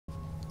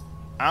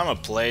I'm gonna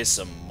play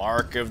some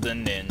Mark of the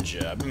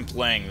Ninja. I've been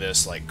playing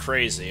this like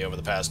crazy over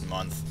the past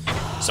month,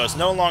 so it's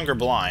no longer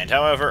blind.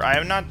 However, I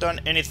have not done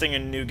anything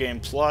in New Game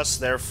Plus,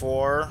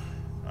 therefore,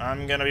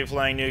 I'm gonna be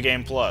playing New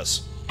Game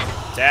Plus.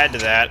 To add to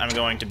that, I'm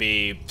going to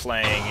be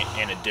playing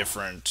in a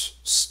different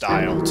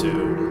style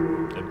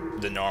to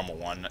the normal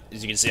one.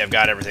 As you can see, I've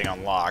got everything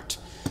unlocked.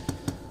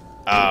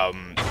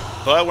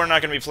 But we're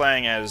not going to be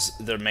playing as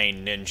the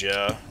main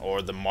ninja,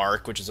 or the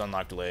Mark, which is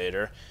unlocked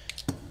later.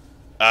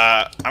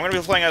 I'm going to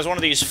be playing as one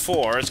of these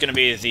four. It's going to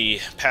be the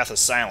Path of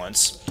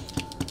Silence,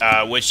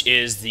 which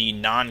is the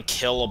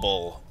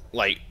non-killable,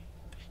 like,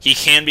 he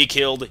can be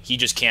killed, he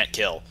just can't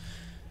kill.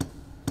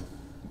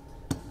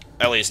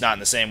 At least not in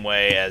the same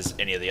way as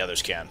any of the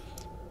others can.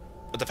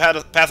 What the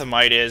Path of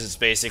Might is, it's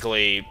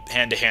basically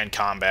hand-to-hand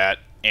combat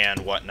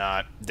and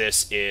whatnot.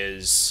 This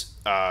is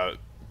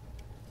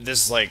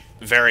like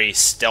very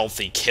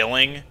stealthy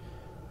killing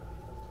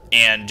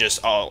and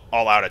just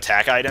all-out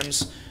attack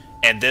items.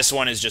 And this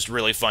one is just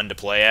really fun to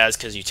play as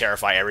because you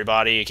terrify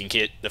everybody. You can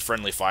get the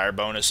friendly fire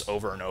bonus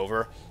over and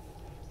over.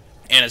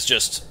 And it's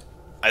just,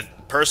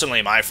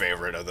 personally, my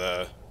favorite of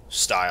the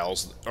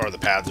styles, or the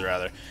paths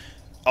rather.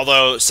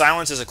 Although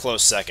Silence is a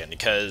close second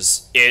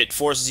because it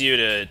forces you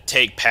to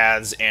take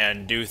paths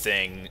and do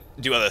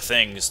other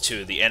things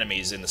to the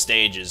enemies in the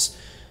stages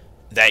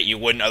that you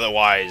wouldn't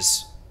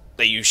otherwise,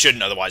 that you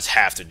shouldn't otherwise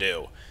have to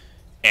do,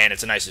 and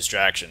it's a nice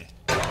distraction.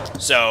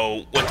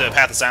 So what the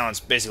Path of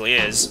Silence basically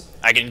is,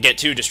 I can get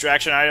 2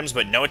 distraction items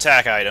but no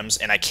attack items,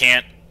 and I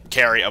can't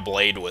carry a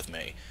blade with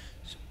me.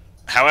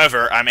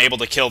 However, I'm able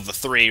to kill the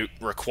 3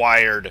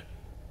 required,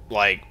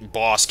 like,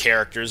 boss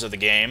characters of the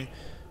game,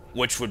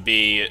 which would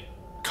be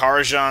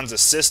Karajan's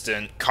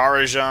assistant,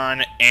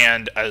 Karajan,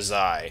 and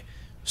Azai.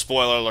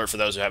 Spoiler alert for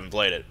those who haven't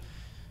played it.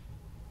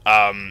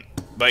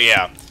 But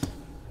yeah,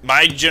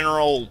 my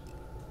general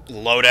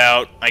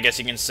loadout, I guess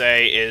you can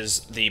say,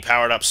 is the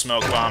powered-up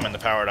smoke bomb and the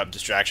powered-up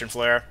distraction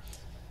flare.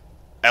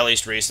 At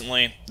least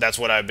recently. That's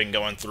what I've been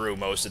going through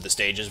most of the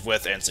stages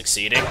with and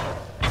succeeding.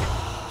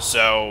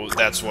 So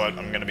that's what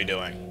I'm going to be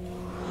doing.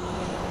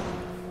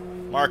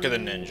 Mark of the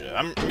Ninja.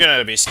 I'm going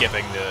to be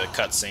skipping the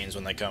cutscenes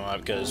when they come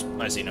up because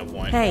I see no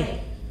point.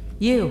 Hey,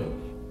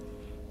 you.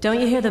 Don't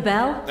you hear the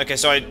bell? Okay,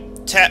 so I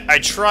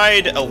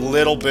tried a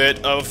little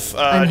bit of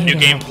New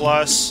Game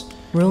Plus.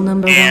 Rule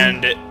number 1.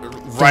 And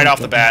right off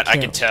the bat, I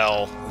could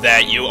tell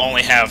that you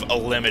only have a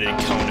limited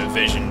cone of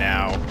vision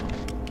now.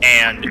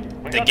 And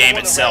the game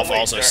itself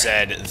also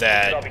said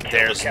that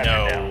there's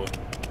no,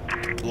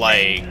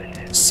 like,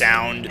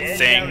 sound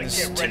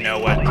things to know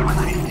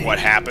what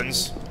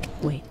happens.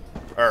 Wait.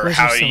 Or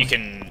how you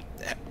can,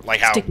 like,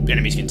 how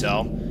enemies can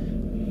tell.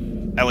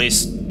 At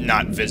least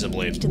not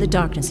visibly. To the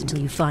darkness until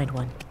you find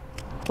one.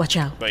 Watch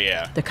out. But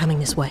yeah. They're coming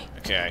this way.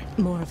 Okay.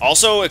 More of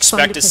Also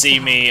expect to see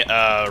me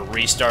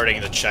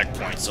restarting the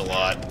checkpoints a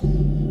lot.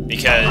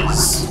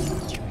 Because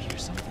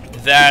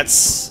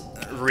that's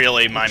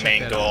really my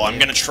main goal. I'm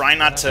gonna try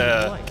not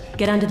to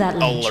get under that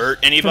ledge. Alert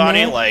anybody,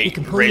 there, like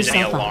raise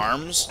any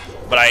alarms,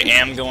 but I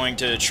am going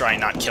to try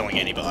not killing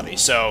anybody.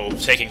 So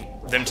taking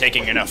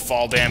enough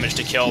fall damage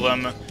to kill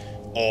them,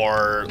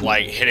 or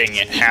like hitting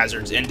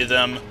hazards into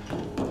them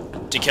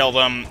to kill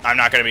them. I'm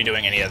not going to be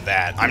doing any of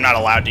that. I'm not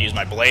allowed to use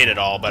my blade at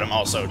all, but I'm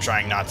also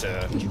trying not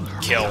to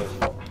kill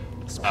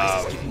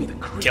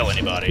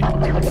anybody.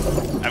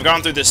 I've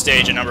gone through this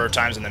stage a number of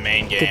times in the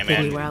main game,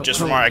 and just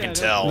from what I can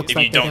tell, if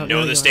you don't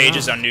know the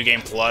stages on New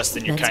Game Plus,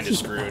 then you're kind of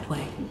screwed.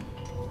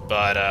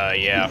 But,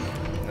 yeah,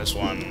 this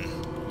one,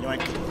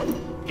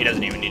 yoink, he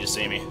doesn't even need to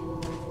see me.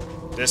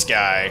 This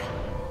guy,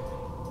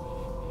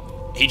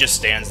 he just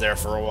stands there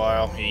for a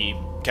while. He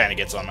kind of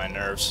gets on my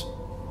nerves.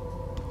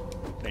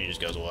 Then he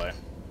just goes away.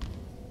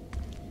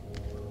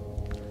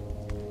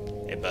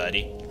 Hey,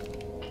 buddy.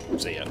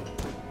 See ya.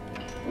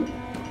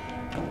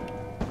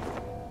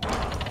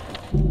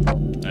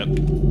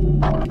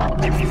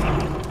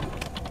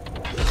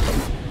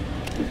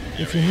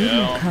 If you need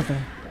more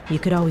cover, you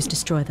could always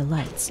destroy the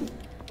lights.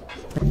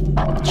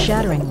 But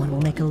shattering one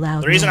will make a loud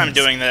noise. The reason I'm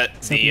doing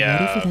that, so be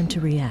ready for them to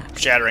react.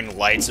 Shattering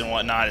lights and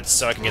whatnot, it's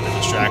so I can get the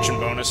distraction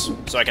bonus,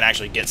 so I can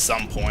actually get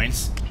some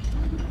points.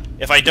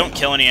 If I don't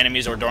kill any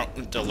enemies or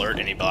don't alert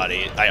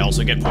anybody, I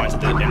also get points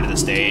at the end of the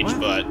stage,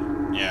 but,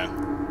 yeah.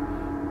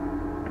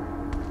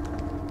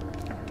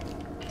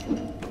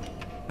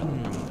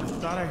 I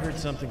thought I heard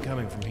something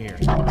coming from here.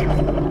 Wait, I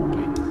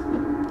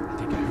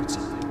think I heard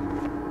something.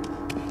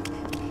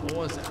 What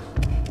was that?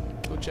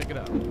 Go check it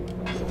out.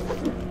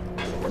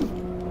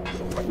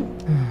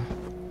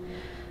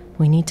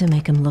 We need to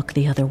make him look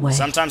the other way.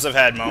 Sometimes I've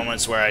had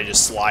moments where I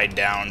just slide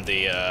down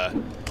the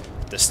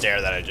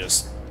stair that I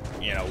just,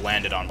 you know,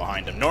 landed on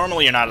behind him.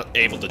 Normally you're not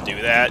able to do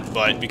that,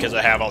 but because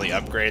I have all the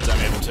upgrades, I'm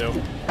able to.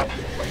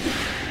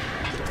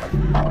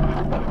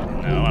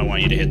 No, I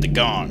want you to hit the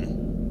gong.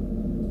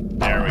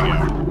 There we go.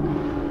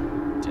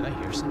 Did I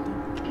hear something?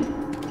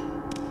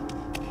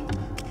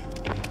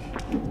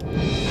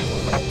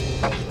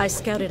 I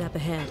scouted up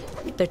ahead.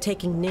 They're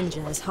taking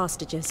Ninja as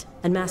hostages,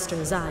 and Master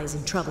Azai is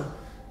in trouble.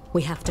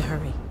 We have to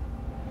hurry.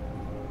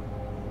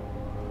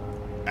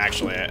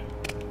 Actually,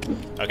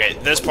 okay,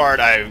 this part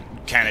I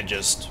kind of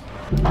just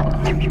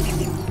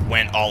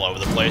went all over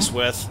the place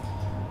with.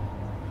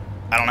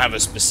 I don't have a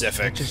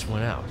specific, It just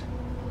went out.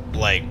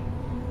 like,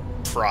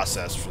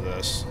 process for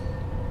this.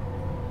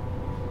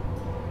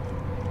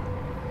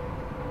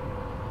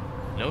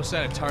 No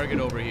sign of target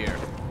over here.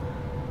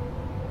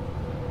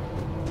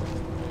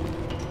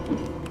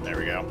 There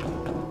we go.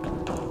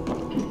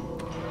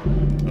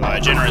 I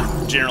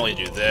generally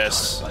do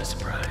this. By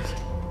surprise.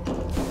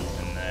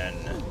 And then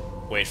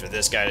wait for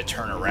this guy to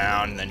turn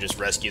around, and then just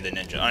rescue the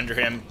ninja under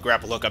him.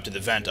 Grapple hook up to the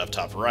vent up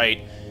top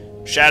right.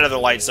 Shatter the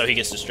light so he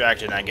gets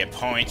distracted and I get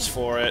points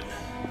for it.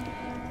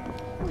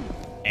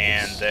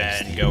 And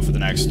then go for the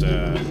next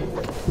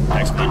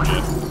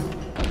ninja,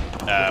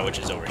 which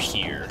is over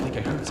here. I think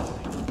I heard something.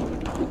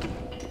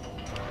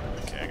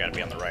 Okay, I gotta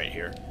be on the right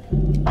here.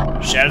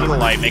 Shatter the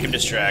light, make him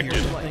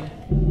distracted,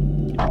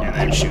 and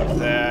then shoot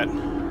that.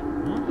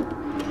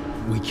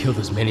 We killed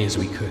as many as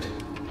we could.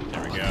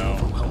 There we go.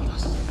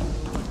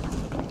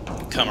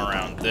 Come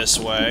around this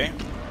way.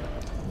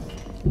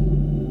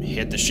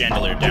 Hit the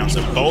chandelier down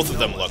so both of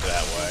them look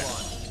that way.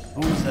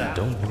 Who's that?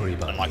 Don't worry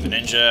about Unlock the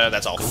ninja,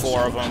 that's all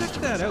 4 of them.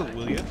 Check that out,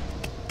 will you?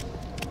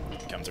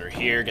 Come through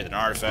here, get an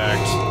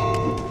artifact.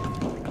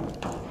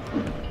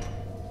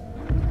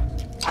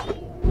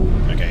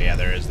 Okay, yeah,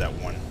 there is that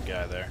one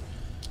guy there.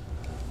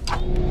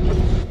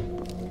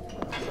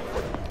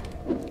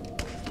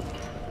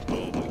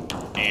 Boom.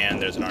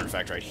 And there's an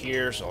artifact right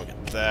here, so I'll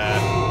get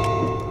that.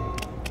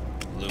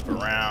 Loop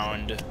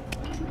around.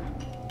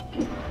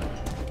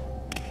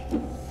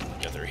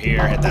 Go through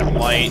here, hit that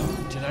light.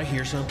 Did I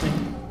hear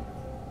something?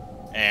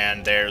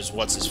 And there's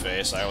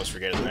what's-his-face, I always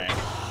forget his name.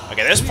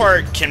 Okay, this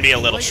part can be a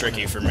little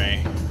tricky for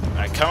me.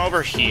 I come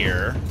over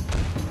here,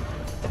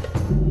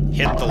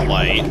 hit the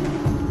light,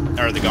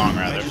 or the gong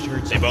rather.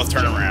 They both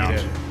turn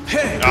around.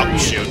 Oh,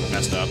 shoot,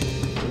 messed up.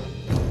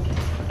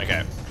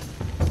 Okay.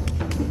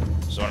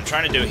 So what I'm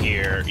trying to do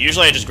here,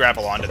 usually I just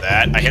grapple onto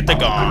that. I hit the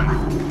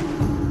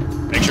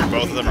gong, make sure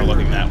both of them are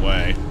looking that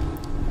way.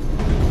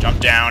 Jump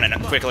down and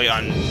quickly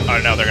oh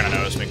no, they're gonna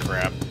notice me,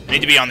 crap. I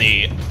need to be on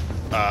the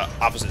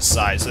opposite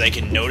side so they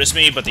can notice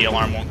me, but the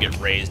alarm won't get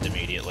raised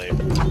immediately.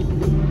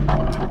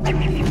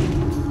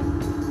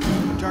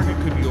 Target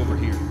could be over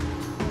here.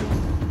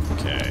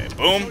 Okay,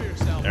 boom.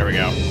 There we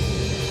go.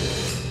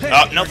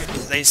 Oh, nope.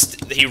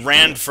 He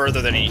ran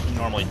further than he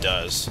normally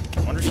does.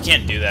 I wonder if you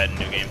can't do that in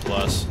New Game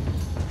Plus.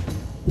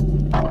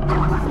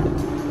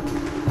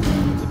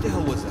 What the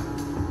hell was that?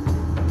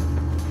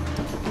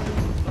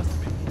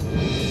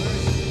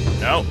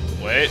 No,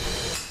 wait.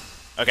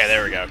 Okay,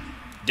 there we go.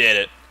 Did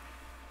it.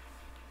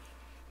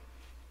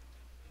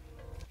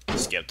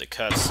 Skip the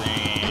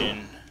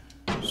cutscene.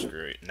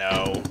 Screw it.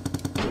 No.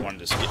 Wanted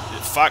to skip.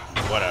 Fuck.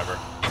 Whatever.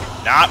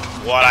 Not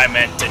what I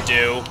meant to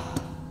do.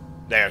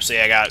 There, see,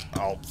 I got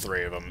all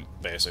 3 of them,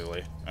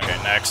 basically. Okay,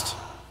 next.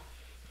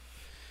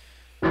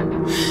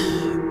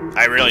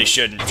 I really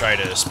shouldn't try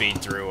to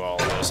speed through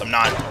all of this. I'm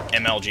not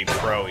MLG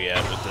Pro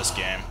yet with this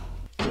game.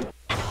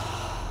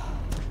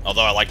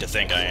 Although I like to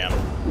think I am.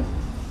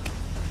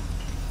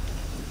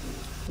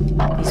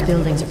 These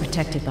buildings are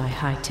protected by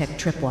high-tech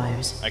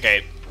tripwires.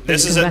 Okay,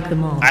 this is can wreck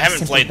them all I haven't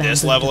simply played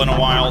this bamboo level in a them.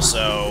 while,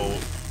 so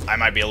I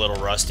might be a little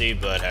rusty,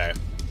 but hey,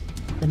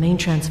 The main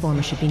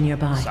transformer should be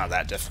nearby. it's not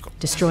that difficult.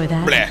 Destroy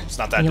that, Bleh, it's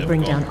not that and you'll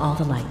bring difficult. down all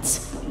the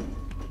lights.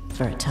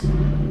 For a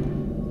time.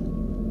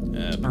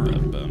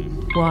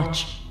 Bum.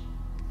 Watch.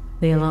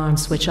 The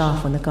alarms switch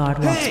off when the guard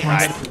walks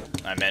past.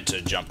 I meant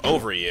to jump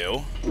over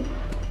you.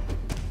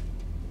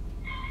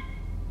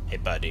 Hey,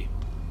 buddy.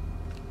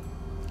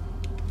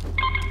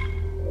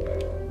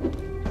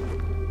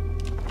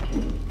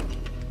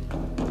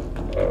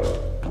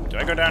 Do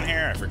I go down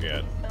here? I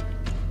forget.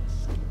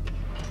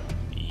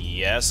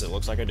 Yes, it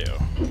looks like I do.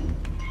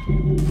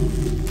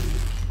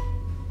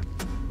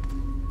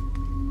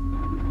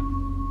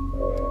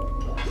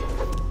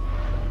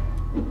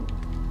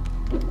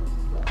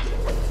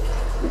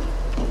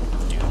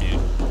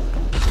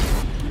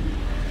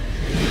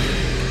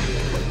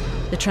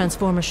 The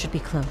transformer should be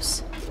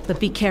close, but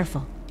be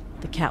careful.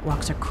 The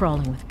catwalks are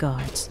crawling with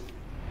guards.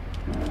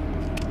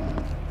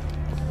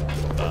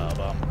 Where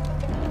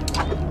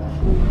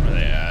are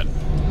they at?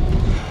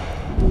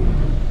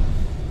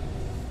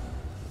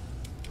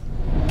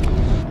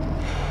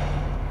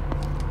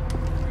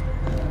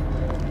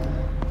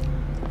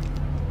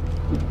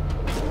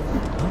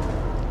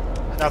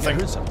 Nothing. I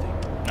heard something.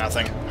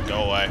 Nothing.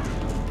 Go away.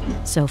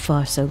 So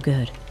far, so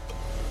good.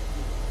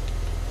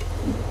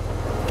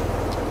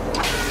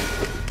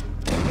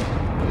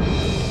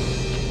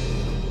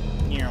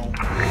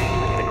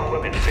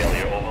 Equipment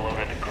failure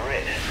overloaded the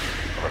grid.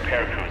 A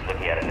repair crew's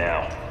looking at it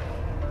now.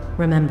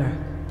 Remember,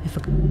 if a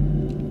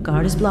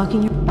guard is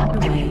blocking your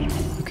way,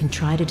 you can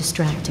try to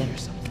distract him.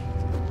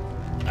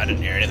 I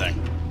didn't hear anything.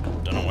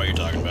 Don't know what you're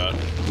talking about.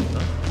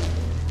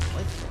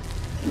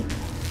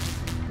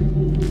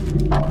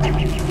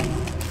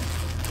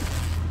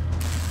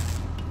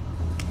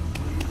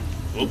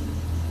 Oop.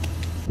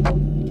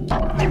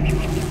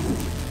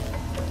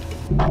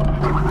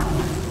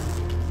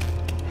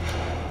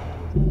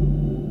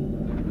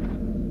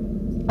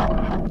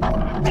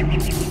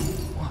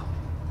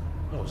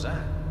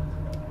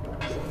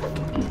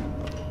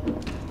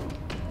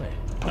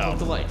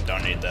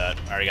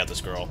 I already got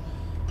this girl.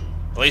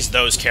 At least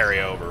those carry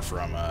over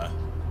from a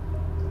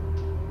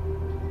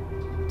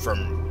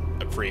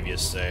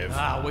previous save.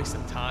 Ah, waste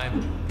of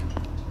time.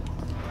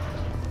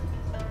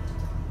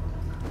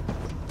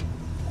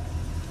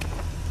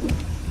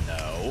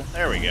 No.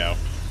 There we go.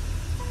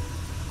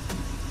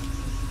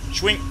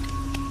 Schwink.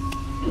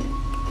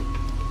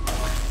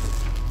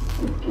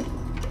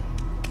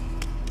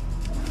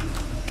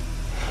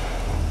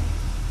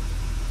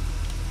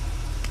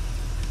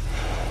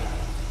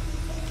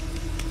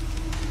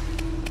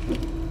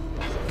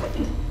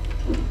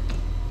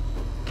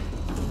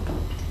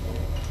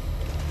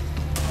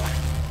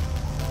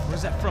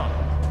 Where's that from?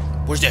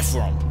 Where's that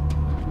from?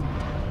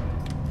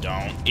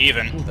 Don't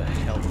even. Who the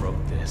hell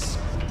wrote this?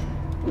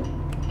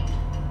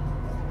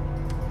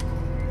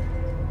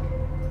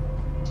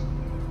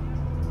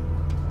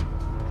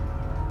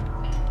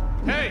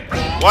 Hey!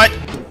 What?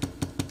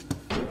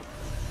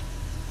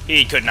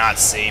 He could not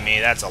see me.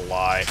 That's a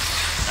lie.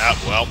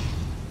 Oh, well.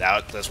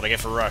 That's what I get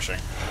for rushing.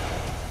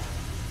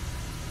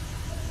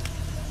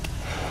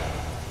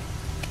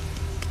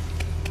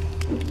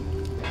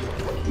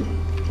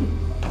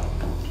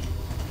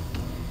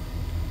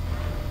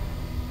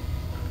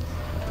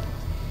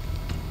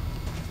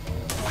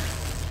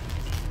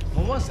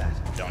 What was that?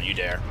 Don't you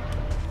dare.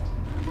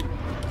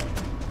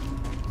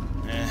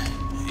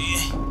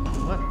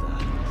 What the?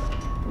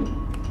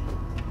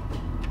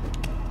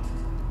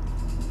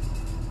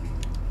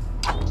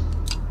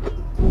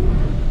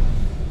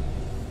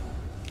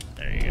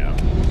 There you go.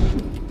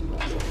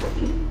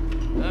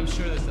 I'm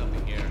sure there's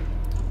nothing here.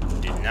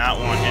 Did not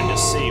want him to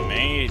see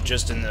me,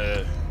 just in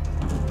the,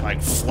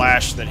 like,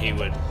 flash that he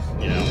would,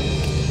 you know...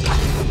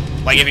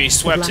 Like, if he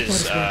swept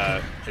his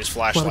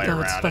flashlight While the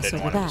around, I guards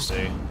didn't fuss want him over to see.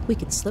 that, we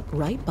could slip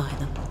right by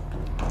them.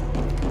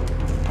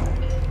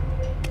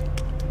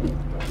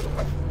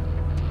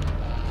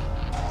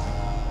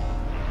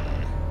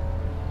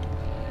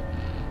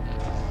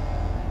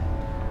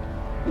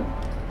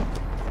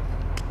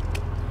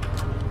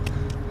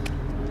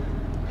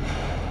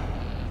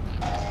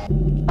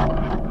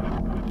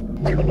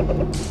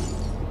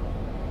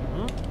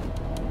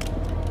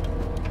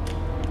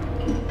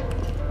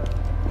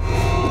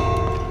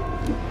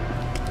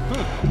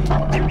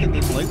 Get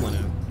this light one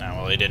out. No,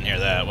 well, he didn't hear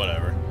that.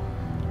 Whatever.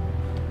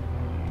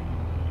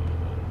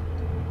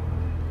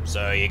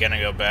 So, you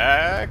gonna go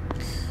back?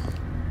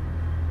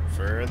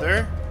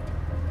 Further?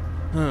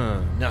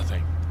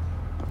 Nothing.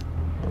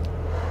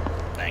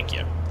 Thank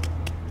you.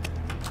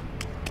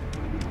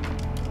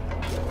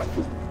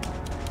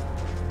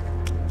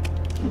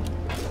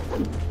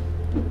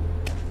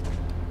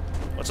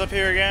 What's up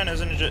here again?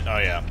 Isn't it just... Oh,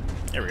 yeah.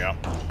 Here we go.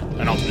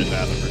 An alternate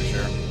path, I'm pretty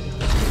sure.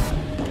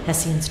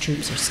 Hessian's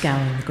troops are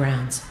scouring the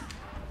grounds,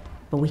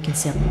 but we can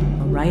sail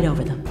right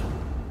over them.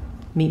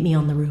 Meet me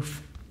on the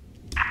roof.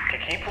 To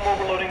keep from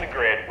overloading the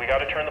grid, we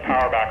gotta turn the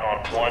power back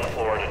on one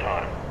floor at a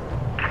time.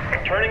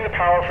 I'm turning the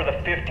power for the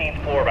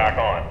 15th floor back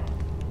on.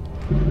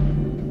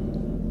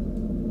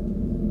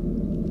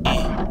 I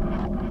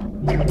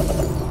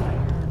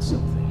heard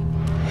something.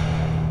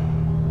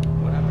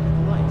 What happened to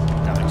the lights?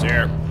 Nothing's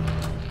here.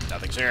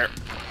 Nothing's here.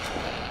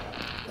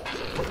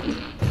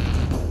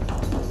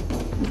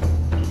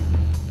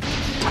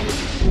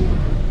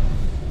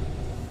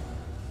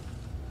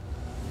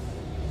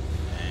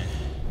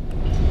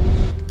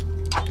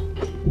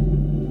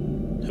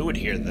 Who would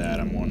hear that,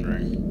 I'm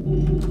wondering.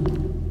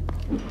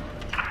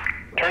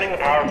 Turning the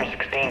power for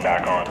 16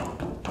 back on.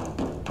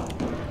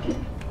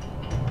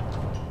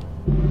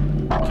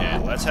 Okay,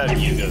 let's have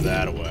you go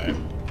that way.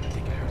 I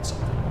think I heard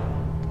something.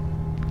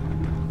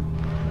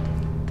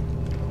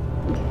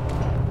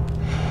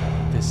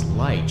 This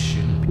light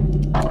shouldn't be.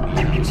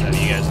 Let's have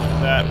you guys look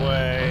that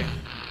way.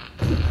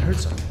 I heard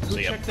something. So,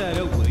 yep. Check that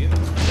out, will you?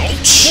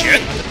 Oh,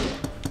 shit!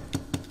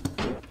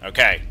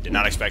 Okay, did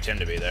not expect him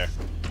to be there.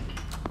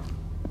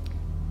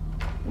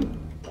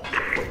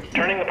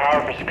 Turning the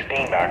power for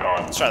 16 back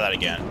on. Let's try that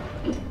again.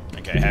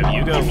 Okay, have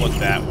you go look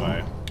that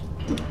way.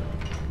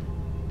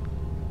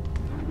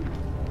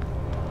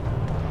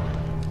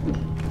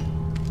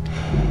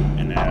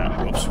 And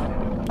now, whoops.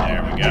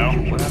 There we go.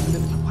 What happened to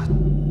what?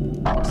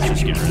 Let's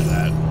just get rid of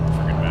that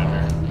friggin'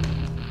 badger.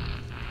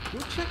 Go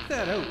check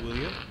that out, will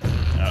you?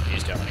 Oh,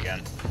 he's coming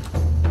again.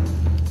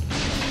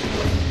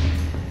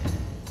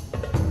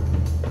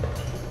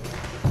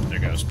 There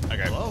goes.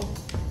 Okay. Hello?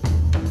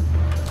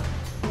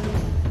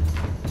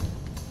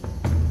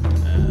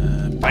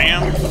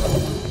 Bam!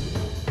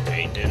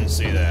 He didn't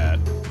see that.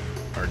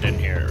 Or didn't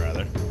hear it,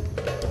 rather.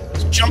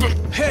 Let's jump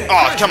him! Hey,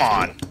 Oh, come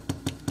on!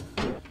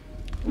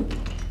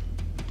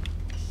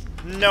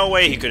 No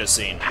way he could have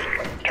seen me.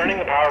 Turning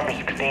the power for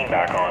 16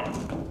 back on.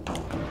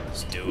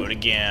 Let's do it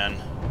again.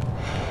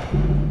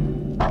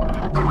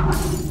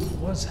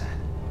 What was that?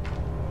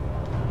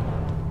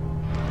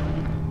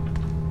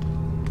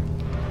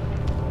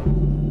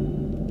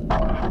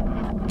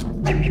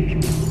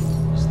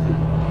 What's that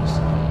noise?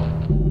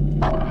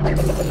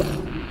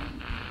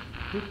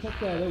 Go check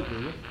that out,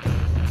 will you?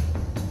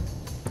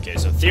 Okay,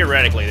 so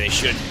theoretically they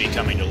shouldn't be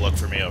coming to look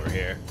for me over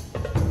here.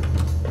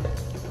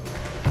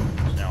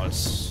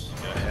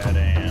 Dead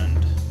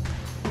end.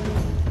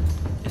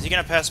 Is he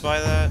gonna pass by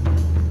that?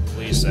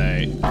 Please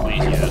say.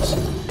 Please, yes.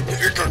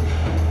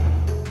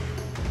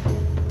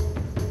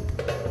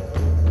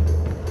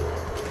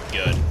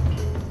 Good.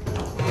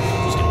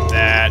 Just get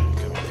that.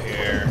 Come up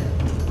here.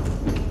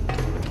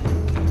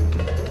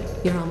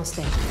 You're almost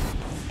there.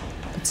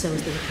 But so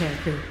is the repair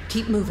crew.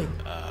 Keep moving.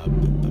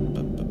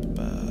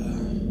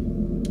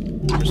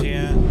 Where's he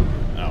at?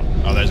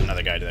 Oh, there's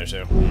another guy there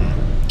too.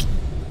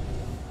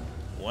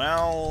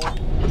 Well,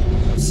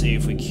 let's see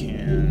if we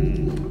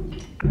can.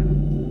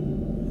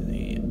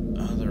 The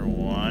other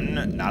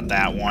one, not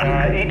that one.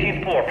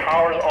 18th floor,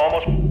 power's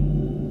almost...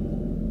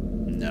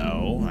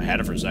 No, I had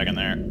it for a second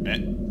there.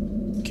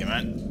 Come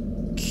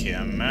on.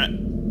 Come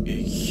on.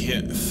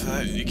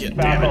 Get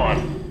back damn it.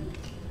 on.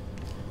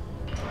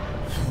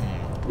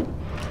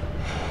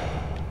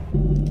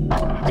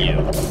 You.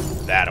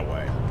 That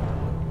away.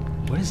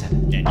 What is that?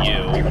 And you.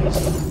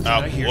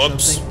 I hear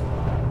Whoops. something?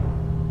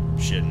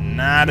 Should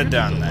not have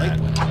done that.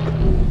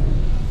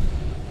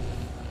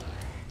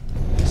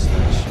 This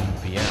light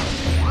shouldn't be out.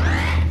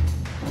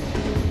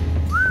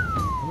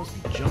 I must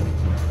be jumping.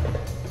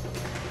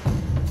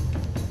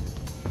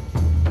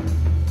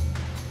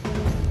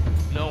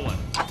 No one.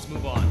 Let's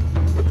move on.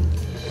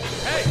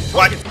 Hey!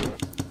 What?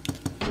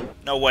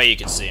 No way you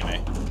can see me.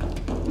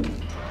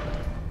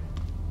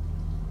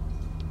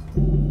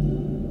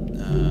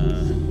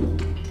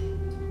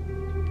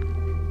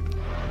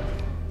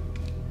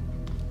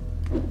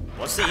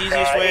 What's the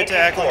easiest way of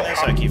tackling this?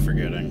 I keep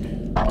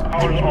forgetting.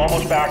 Power's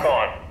almost back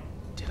on.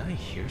 Did I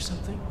hear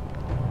something?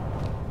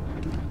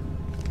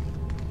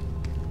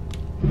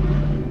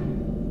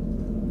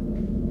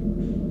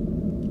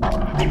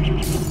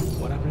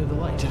 What happened to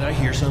the light? Did I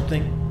hear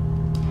something?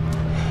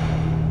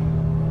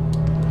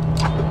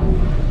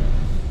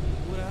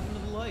 What happened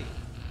to the light?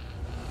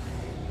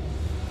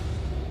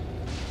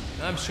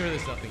 I'm sure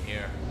there's nothing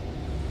here.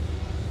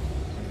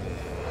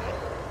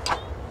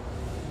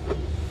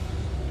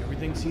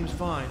 Everything seems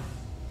fine.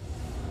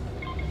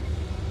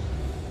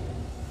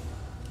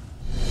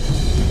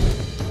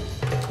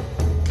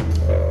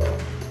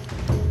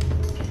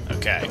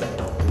 Okay.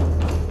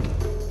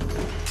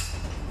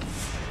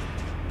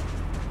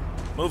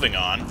 Moving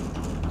on.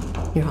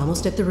 You're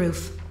almost at the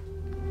roof.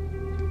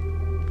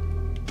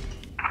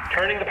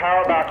 Turning the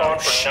power back on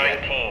for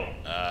shit. 19.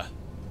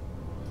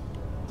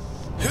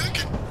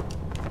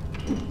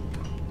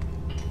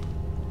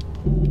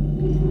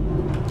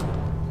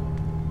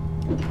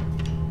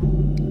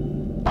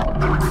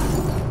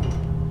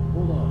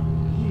 Hold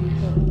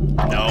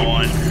on. No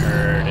one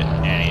heard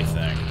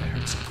anything.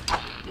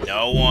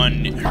 No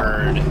one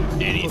heard What's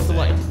the anything.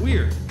 light?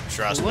 Weird.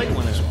 Trust the me light on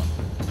went this out. one.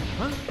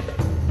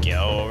 Huh?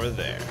 Go over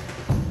there.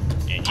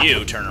 And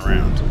you turn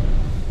around.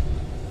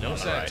 No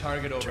set. Alright.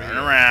 Target over Turn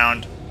here.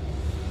 around.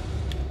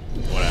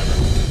 Whatever.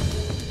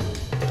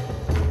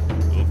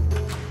 Oop.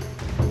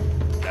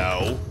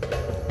 No.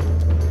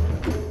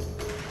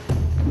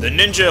 The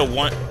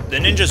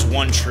ninja's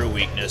one true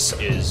weakness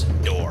is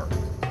door.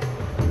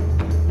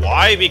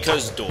 Why?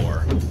 Because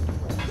door.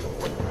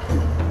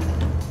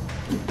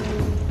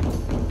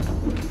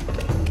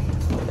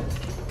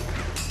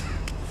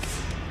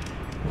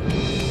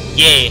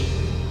 Yeah,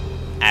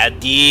 I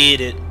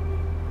did it.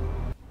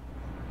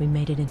 We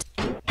made it into.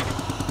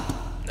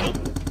 Nope.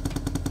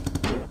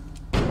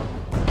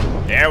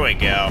 There we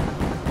go.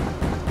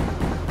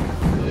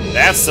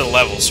 That's the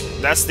levels.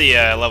 That's the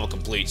level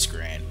complete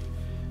screen.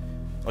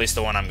 At least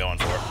the one I'm going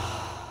for.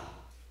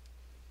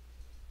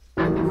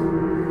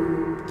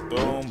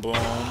 Boom, boom.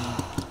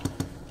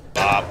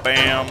 Ba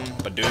bam,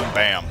 ba doom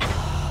bam.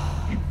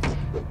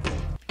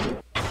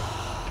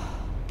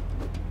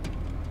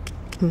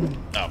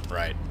 Oh,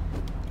 right.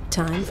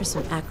 Time for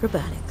some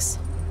acrobatics.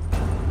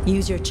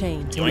 Use your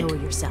chain to Yoink.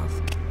 lower yourself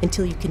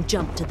until you can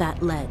jump to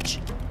that ledge.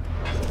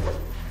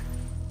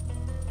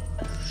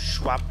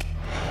 Schwap.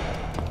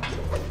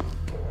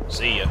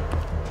 See ya.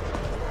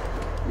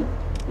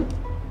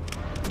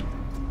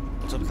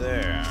 What's up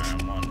there?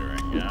 I'm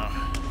wondering, you know.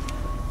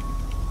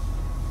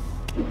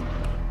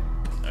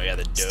 Oh yeah,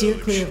 the Doge. Steer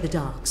clear of the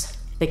dogs.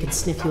 They can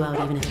sniff you out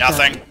even in the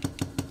Nothing. dark.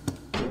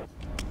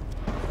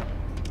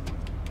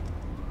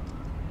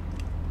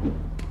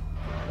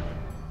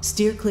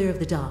 Steer clear of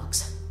the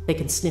dogs. They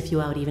can sniff you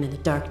out even in the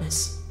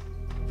darkness.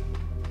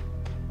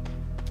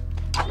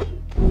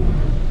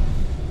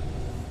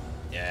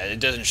 Yeah, it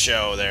doesn't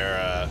show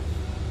their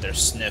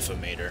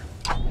sniffometer.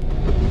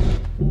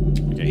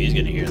 Okay, he's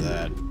gonna hear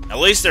that. At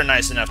least they're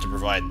nice enough to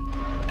provide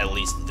at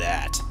least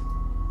that.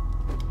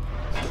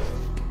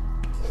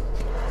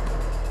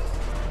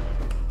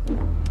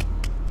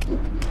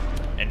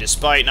 And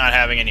despite not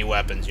having any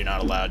weapons, you're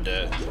not allowed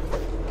to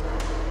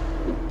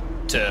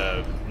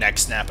neck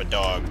snap a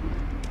dog.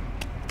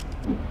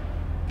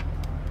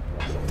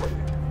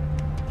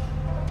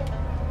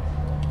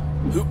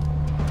 Oop.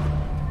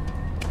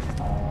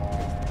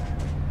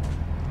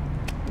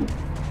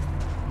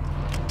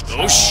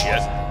 Oh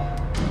shit.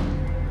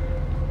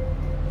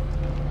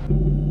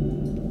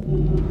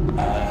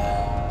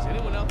 Is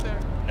anyone out there?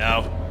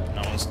 No,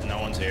 no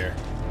one's here.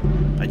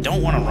 I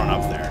don't want to run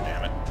up there,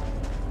 damn it.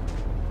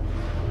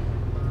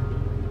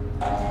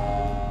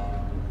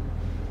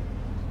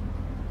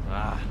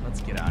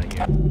 Let's get out of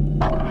here.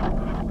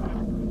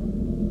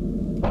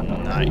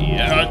 Not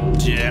yet.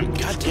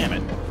 God damn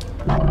it.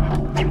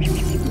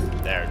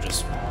 There,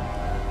 just...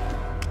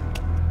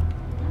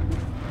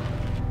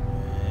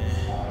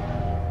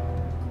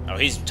 Oh,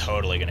 he's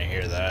totally gonna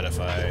hear that if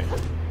I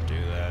do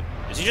that.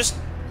 Is he just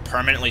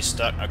permanently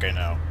stuck? Okay,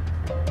 no.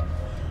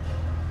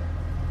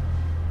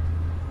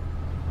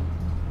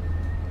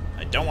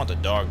 I don't want the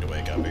dog to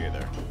wake up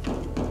either. I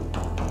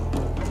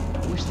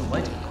wish the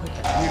lights would quit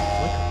that weird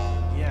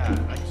flicker. Yeah,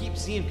 I keep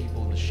seeing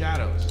people in the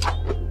shadows.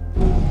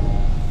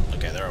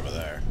 Okay, they're over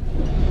there.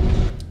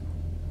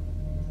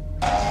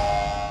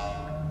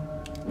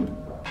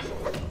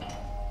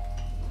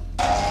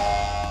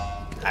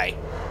 Hi.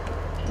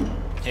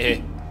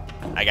 Heh.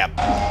 I got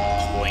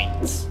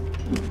points.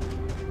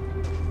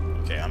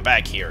 Okay, I'm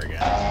back here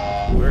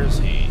again. Where is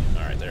he?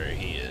 Alright, there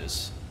he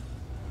is.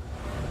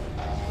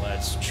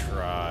 Let's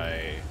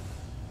try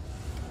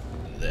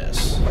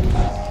this.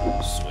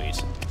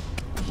 Sweet.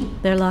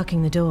 They're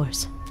locking the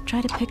doors.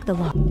 Try to pick the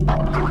lock. Did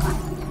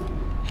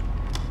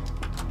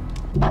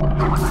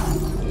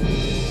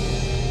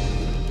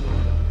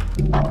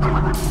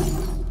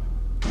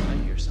I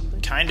hear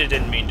something? Kinda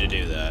didn't mean to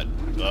do that,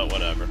 but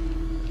whatever.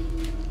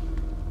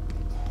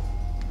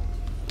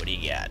 What do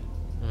you got?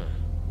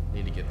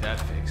 Need to get that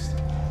fixed.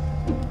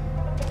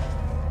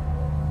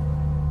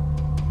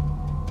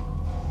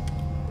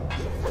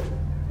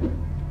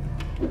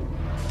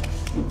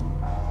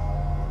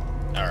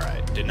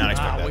 Alright, did not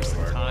expect that to Wasting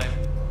work. time.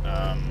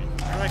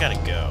 Where do I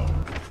gotta go?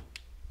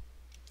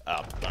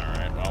 Up.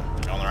 Alright, well,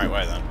 I'm going the right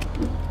way then.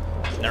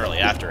 Not really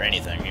after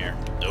anything here.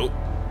 Nope.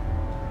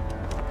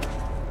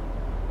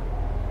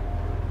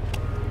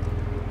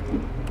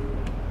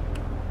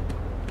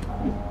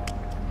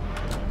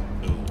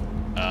 Ooh.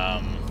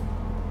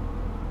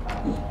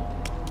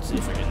 Let's see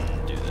if we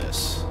can do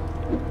this.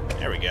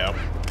 There we go.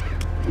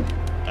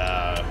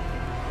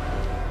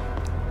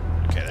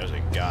 Okay, there's a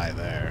guy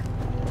there.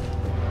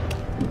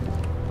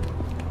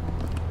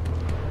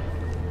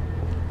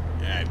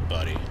 Alright,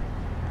 buddy.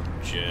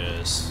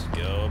 Just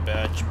go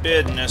about your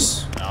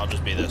business. I'll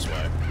just be this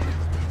way.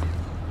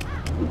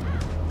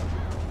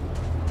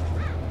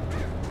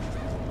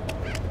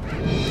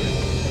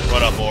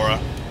 What up, Aura?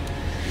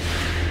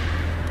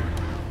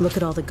 Look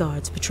at all the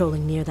guards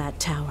patrolling near that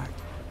tower.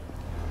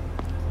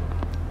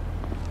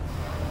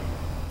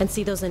 And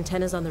see those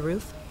antennas on the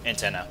roof?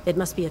 Antenna. It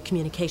must be a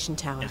communication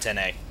tower.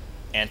 Antennae.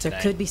 There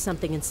Antennae. could be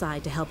something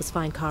inside to help us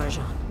find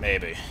Karajan.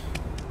 Maybe.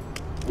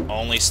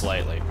 Only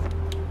slightly.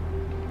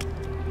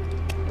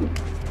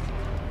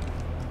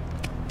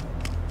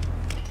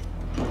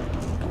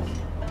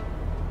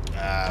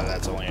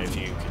 That's only if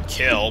you can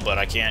kill, but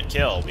I can't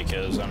kill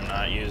because I'm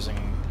not using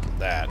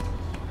that.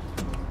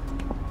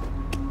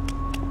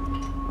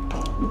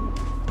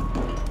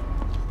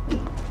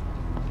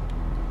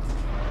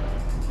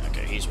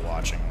 Okay, he's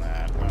watching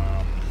that.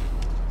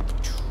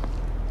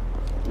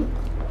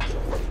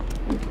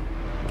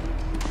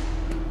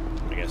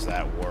 I guess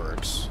that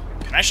works.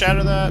 Can I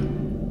shatter that?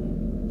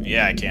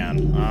 Yeah, I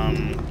can.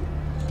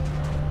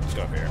 Let's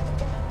go up here.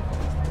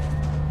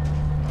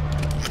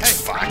 Hey,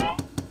 fuck!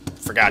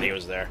 Forgot he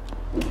was there.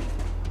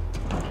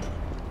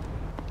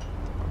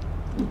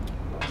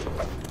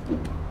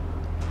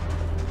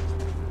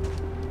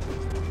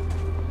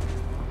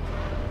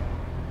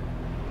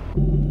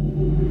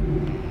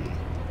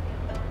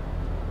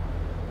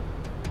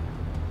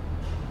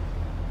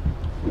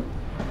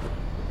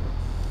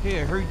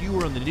 Hey, I heard you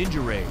were on the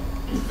Ninja Raid.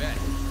 You bet.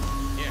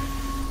 Yeah.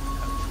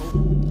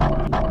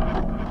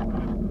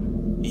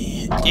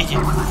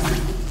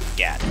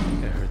 Got it.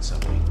 I heard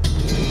something.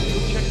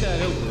 Check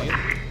that out, will you?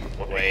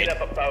 We're Wait. picking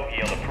up a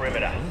bogey on the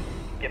perimeter.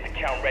 Get the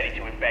count ready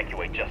to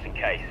evacuate just in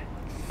case.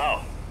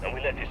 Oh, and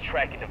we left this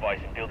tracking device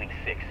in Building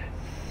 6.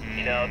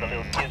 You know, the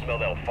little gizmo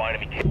that'll find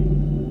him in case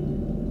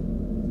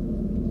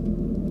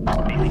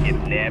he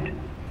gets nabbed.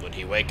 Would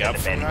he wake up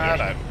from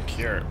that? I'm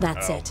curious.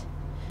 That's Oh. it.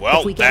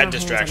 Well, if we get our that hands on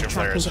distraction a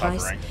flare tracking is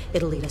device, hovering.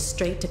 it'll lead us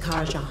straight to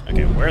Karajan.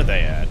 Okay, where are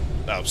they at?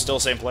 Oh, still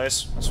same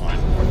place? That's fine.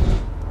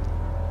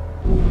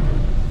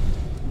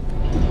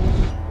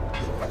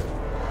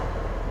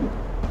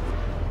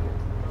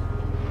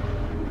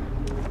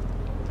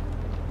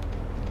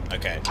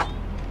 Okay.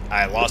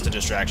 I lost a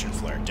distraction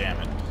flare, damn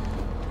it.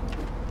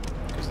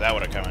 Because that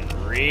would have come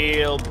in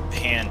real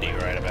handy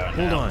right about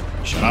now. Hold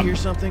on. Shut Did you up. hear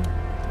something?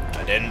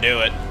 I didn't do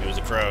it. It was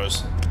the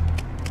crows.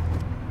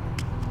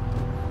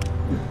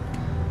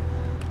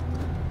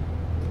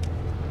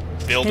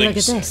 Building Hey, look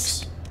at 6.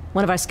 this.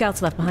 One of our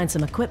scouts left behind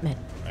some equipment.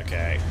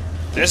 Okay.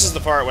 This is the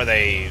part where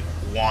they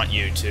want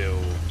you to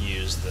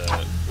use the...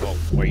 Well,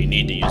 where you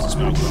need to use the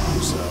smoke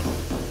bomb, so...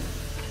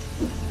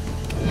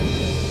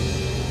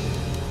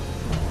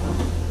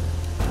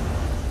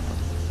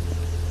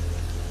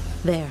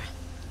 There.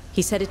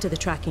 He's headed to the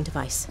tracking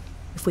device.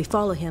 If we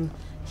follow him,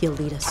 he'll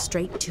lead us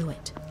straight to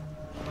it.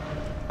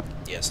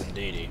 Yes,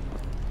 indeedy.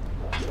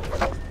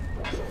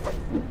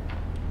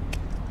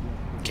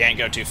 can't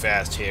go too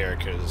fast here,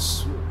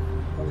 because...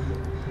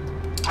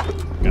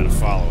 gotta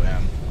follow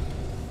him.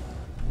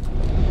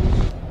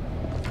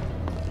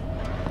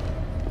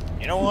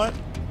 You know what?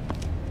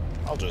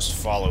 I'll just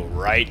follow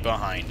right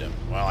behind him.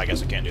 Well, I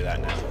guess I can't do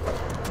that now.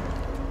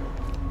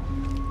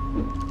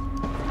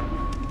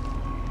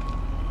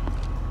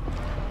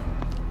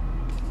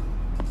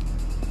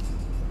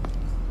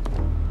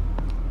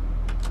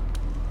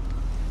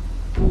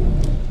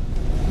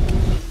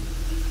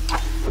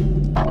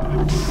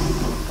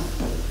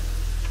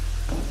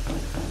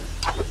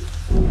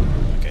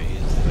 Okay,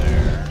 he's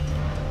there.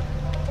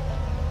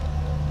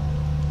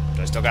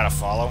 Do I still gotta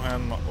follow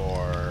him,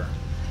 or...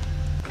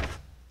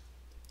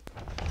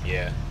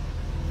 Yeah.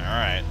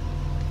 Alright.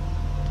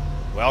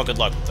 Well, good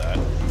luck with that.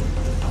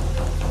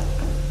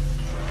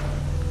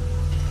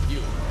 You,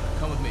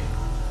 come with me.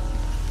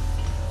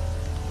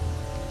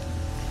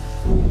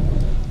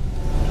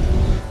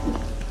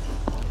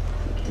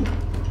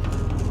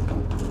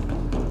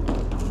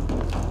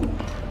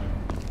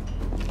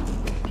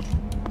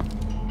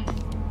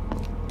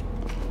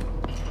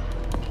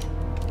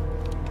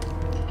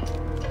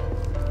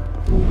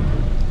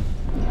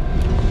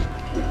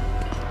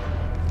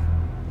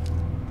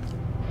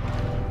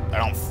 I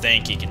don't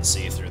think he can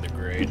see through the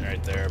grate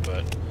right there,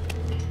 but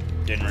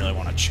didn't really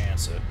want to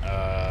chance it.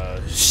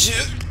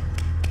 Shit!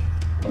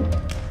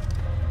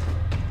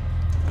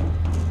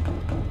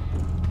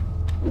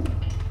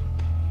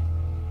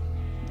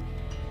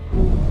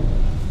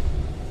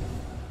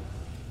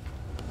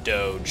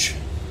 Doge.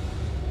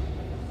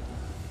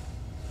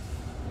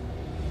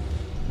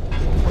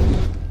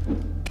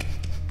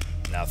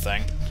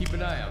 Nothing. Keep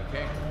an eye out,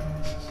 okay? I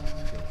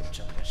feel like I'm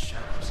jumping at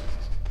shadows.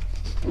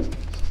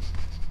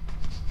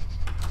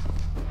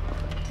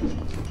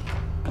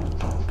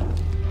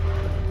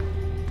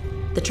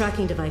 The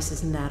tracking device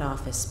is in that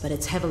office, but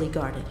it's heavily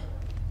guarded.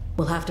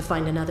 We'll have to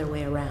find another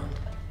way around.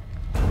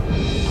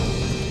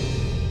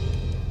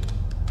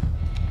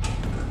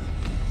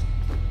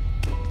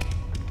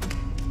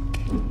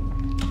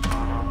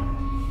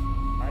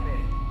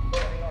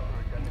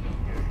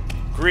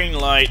 Green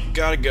light,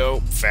 gotta go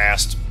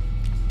fast.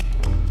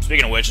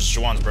 Speaking of which, it's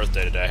Jawan's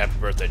birthday today. Happy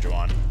birthday,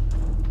 Jawan.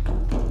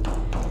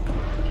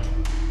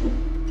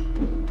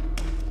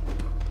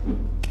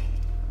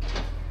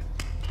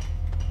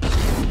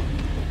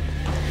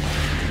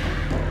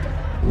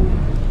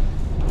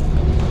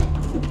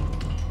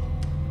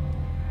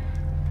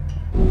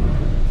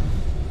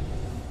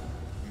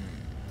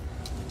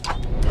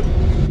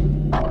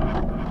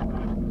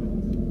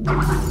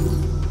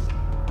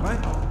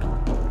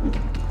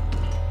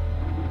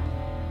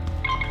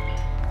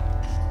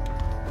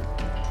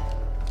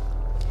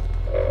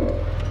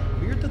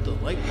 Weird that the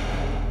light.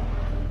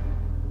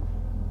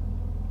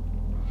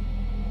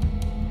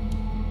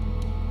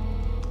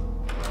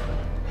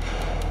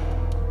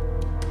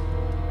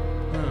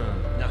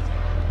 Nothing.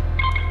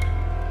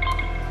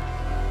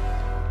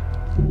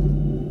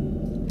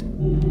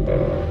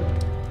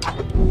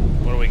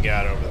 What do we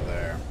got over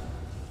there?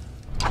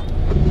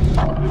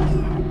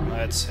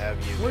 Let's have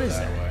you go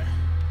that way.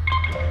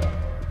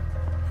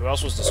 Who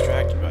else was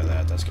distracted by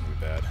that? That's gonna be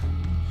bad.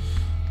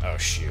 Oh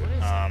shoot.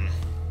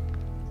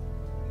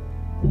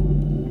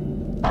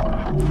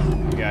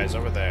 You guys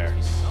over there.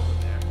 Someone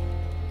there.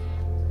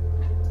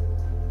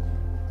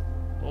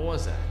 What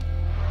was that?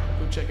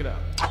 Go check it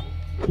out.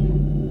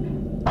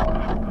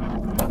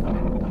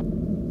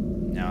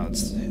 Now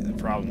that's the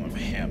problem with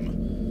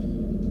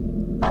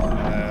him.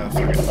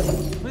 Fuck it.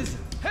 Listen.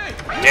 Hey!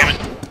 Damn it!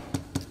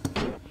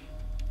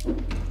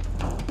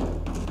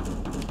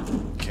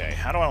 Okay,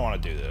 how do I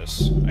want to do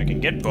this? I can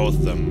get both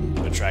of them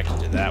attracted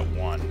to that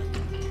one.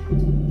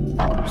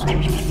 So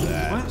we can do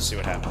that. Let's see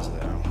what happens now.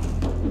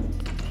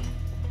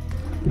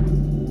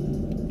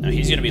 Now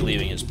he's gonna be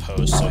leaving his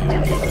post, so he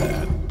won't do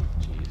that.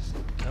 Jeez.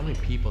 How many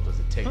people does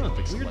it take to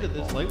fix a Weird that light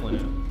this bulb? light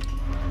went out.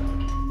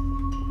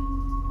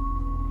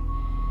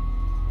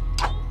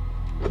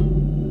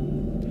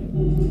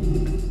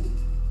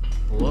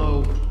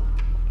 Hello?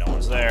 No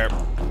one's there.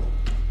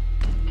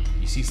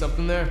 You see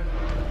something there?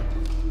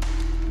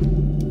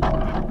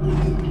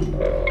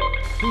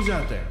 Who's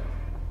out there?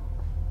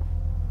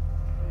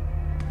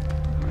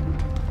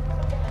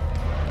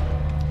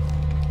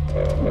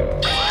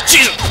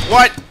 Jesus!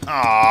 What?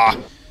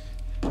 Aww.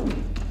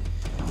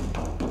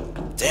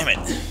 Damn it.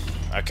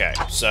 Okay,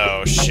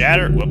 so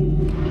shatter. Whoop.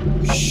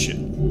 Shit.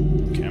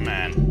 Come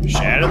on.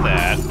 Shatter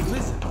that.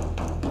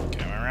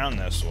 Come around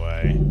this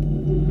way.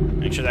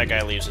 Make sure that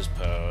guy leaves his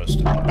post.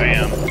 And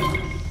then bam.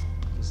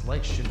 This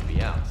light shouldn't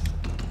be out.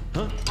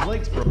 Huh? The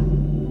light's broke.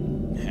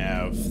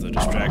 Have the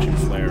distraction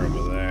flare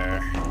over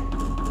there.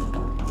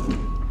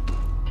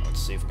 Let's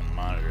see if we can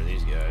monitor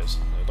these guys.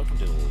 They're looking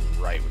to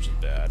the right, which is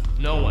bad.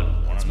 No one.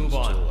 One Let's of move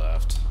them's to the on.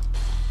 left.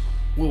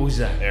 What was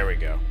that? There we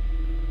go.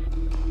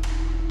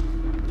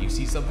 Do you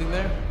see something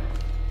there?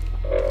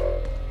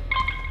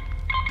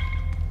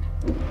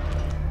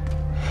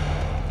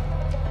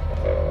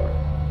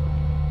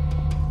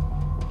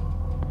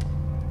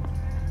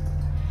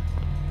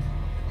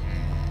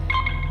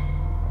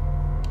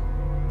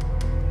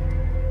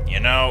 You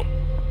know,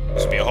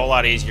 this would be a whole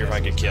lot easier if I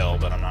could kill,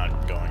 but I'm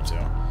not going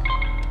to.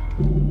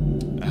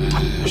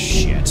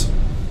 Shit.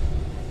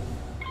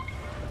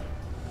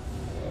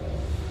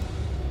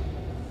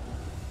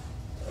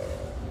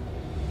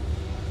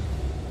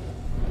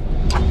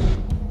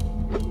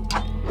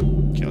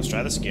 Okay, let's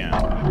try this again.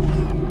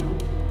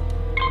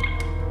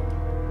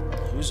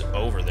 Who's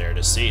over there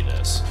to see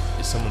this?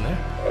 Is someone there?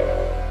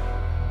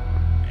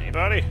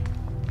 Anybody?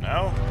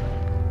 No?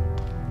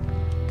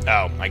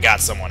 Oh, I got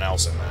someone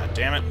else in that.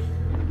 Damn it.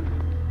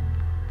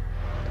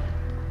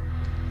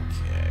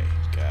 Okay,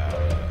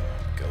 gotta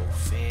go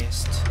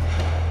fast.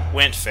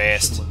 Went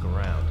fast. Should look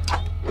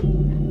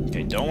around.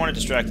 Okay, don't want to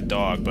distract the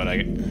dog, but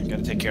I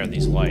gotta take care of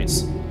these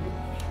lights.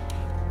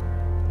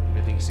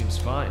 Everything seems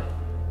fine.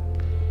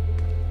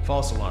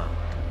 False alarm,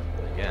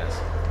 I guess.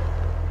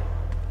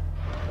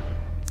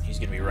 He's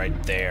gonna be right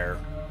there.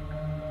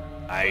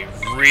 I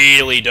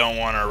really don't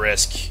want to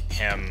risk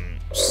him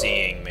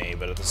seeing me,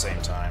 but at the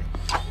same time.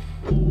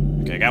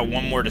 Okay, I got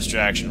one more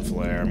distraction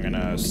flare. I'm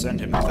gonna send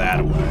him that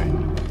away.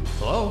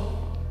 Hello?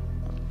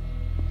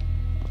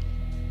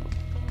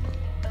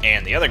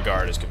 And the other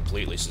guard is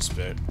completely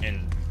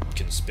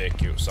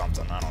inconspicuous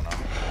something, I don't know.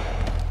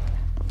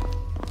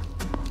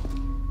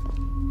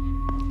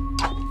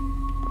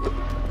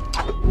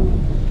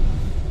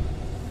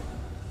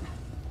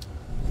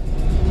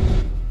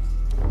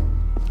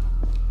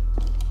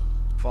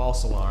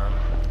 False alarm.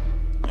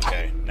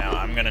 Okay, now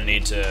I'm gonna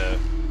need to,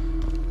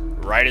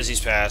 right as he's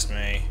past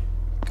me,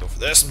 go for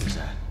this. What is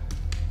that?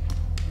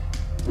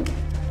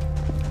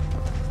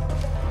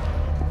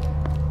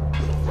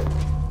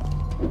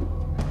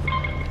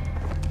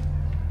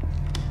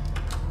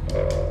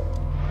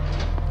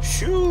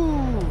 Shoo!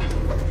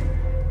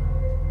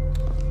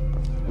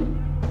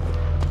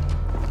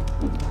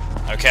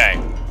 Okay.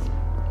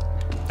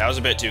 That was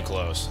a bit too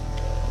close.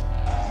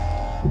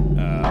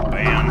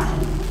 Bam.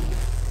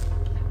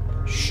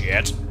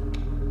 Shit.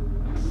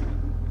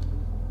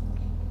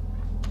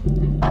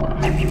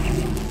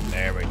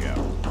 There we go.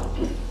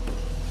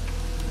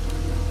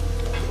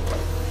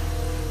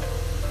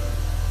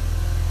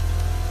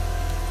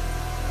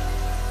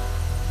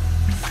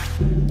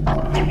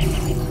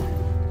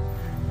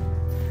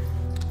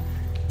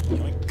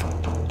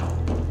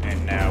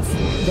 And now for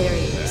There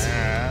he is.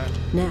 that.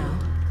 Now,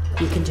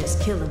 you can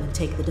just kill him and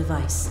take the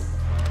device.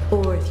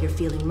 Or if you're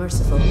feeling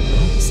merciful,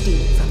 steal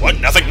it from him. What?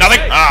 Nothing? Nothing?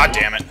 Ah,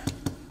 damn it.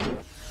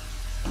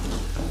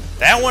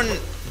 That one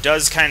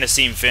does kind of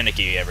seem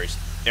finicky every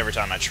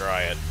time I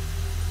try it.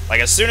 Like,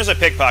 as soon as I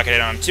pickpocket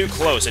it, I'm too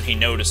close and he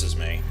notices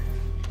me.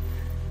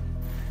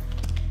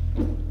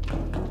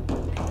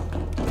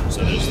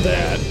 So there's There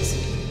that. it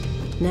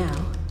is. Now,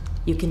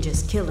 you can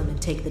just kill him and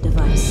take the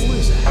device. What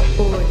is that?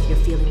 Or if you're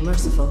feeling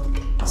merciful,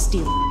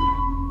 steal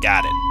it.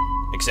 Got it.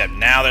 Except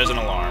now there's an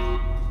alarm.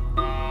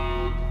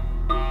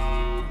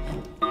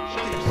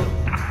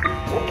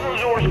 Open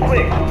those doors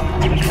quick.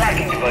 Keep the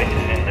tracking devices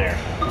in there.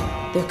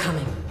 They're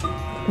coming.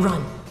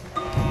 Run.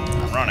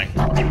 I'm running.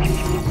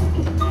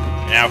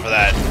 Now for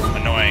that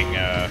annoying,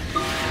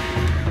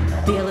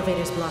 The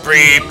elevator's blocked.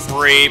 breep, We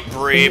breep,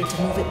 breep. need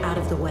to move it out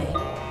of the way.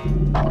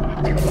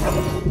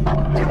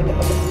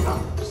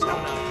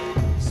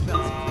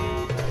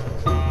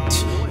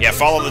 Yeah,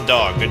 follow the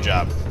dog. Good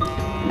job.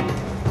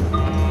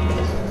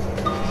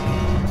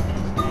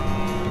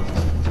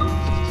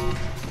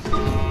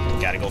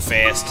 Gotta go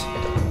fast.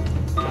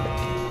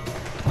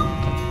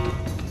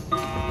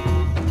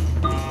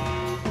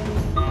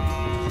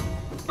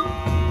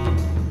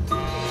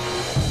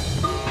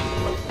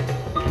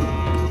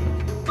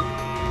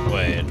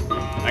 Wait,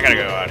 I gotta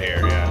go out here,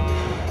 yeah.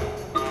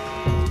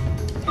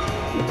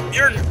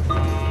 You're...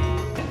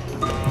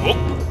 Whoop.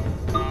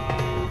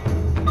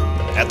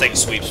 That thing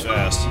sweeps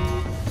fast.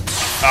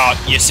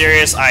 Oh, you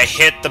serious? I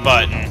hit the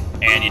button,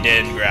 and you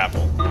didn't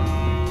grapple.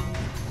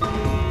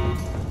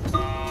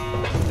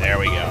 There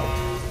we go.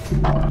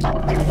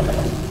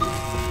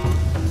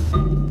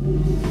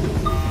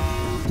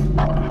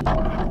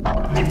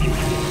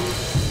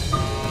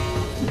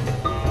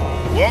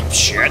 Whoop,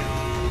 shit.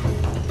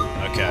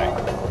 Okay.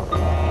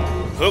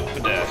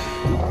 Hoop-a-da.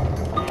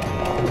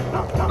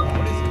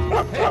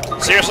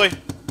 Seriously?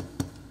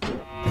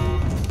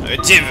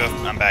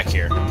 I'm back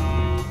here. Boom.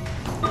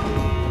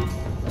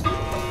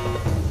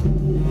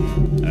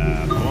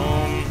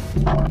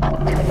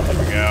 There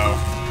we go.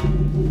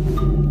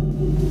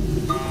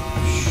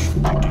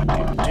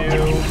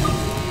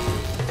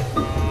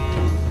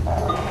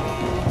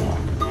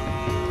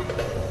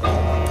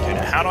 Okay,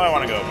 now how do I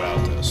want to go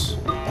about this?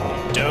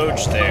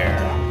 Doge there.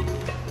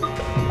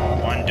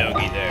 One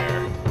doggy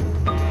there.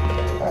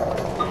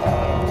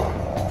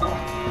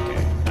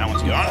 Okay, that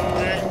one's gone.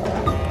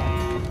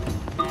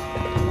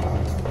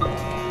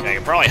 Okay, I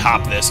can probably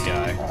hop this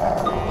guy.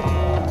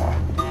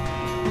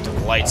 The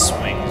light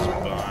swings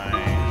by.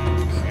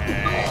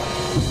 Okay.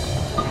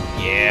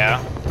 Yeah.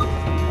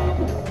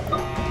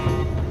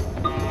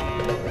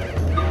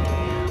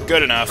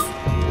 Good enough.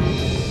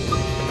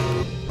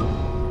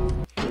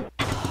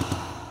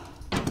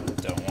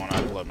 Don't want to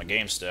upload my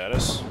game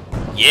status.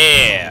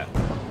 Yeah!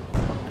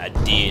 I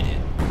did it.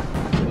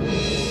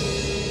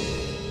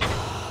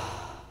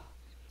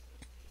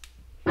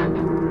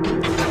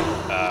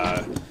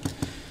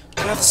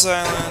 Path of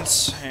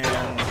Silence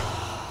and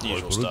the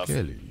usual stuff.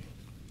 Kelly,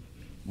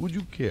 would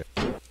you care?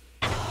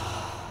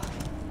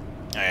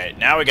 Alright,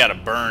 now we gotta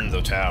burn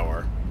the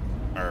tower.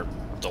 Or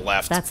the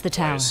left. That's the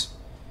tower, place.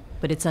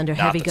 but it's under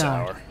Not heavy the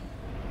guard. tower.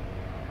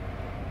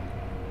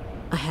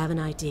 I have an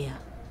idea.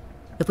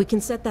 If we can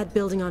set that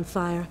building on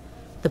fire,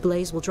 the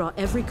blaze will draw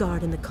every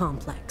guard in the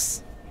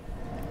complex.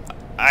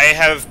 I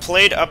have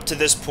played up to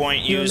this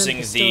point You remember using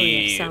the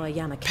story the of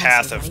Sawayama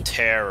Path Castle, of right?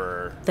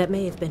 Terror That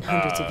may have been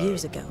hundreds of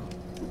years ago,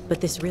 but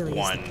this really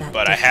one, isn't that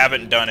but I different.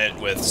 haven't done it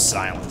with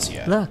Silence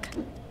yet. Look,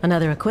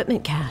 another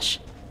equipment cache.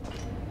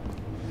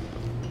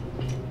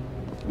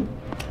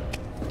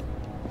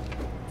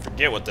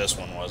 Forget what this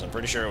one was. I'm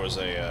pretty sure it was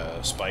a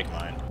spike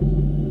mine.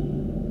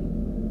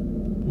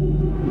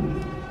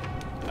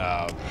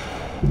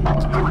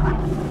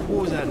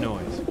 What was that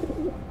noise?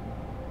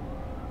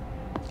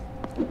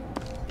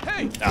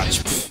 Hey!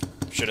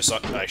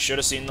 I should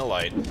have seen the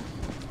light.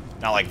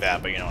 Not like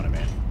that, but you know what I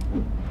mean.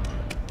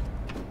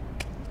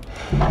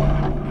 I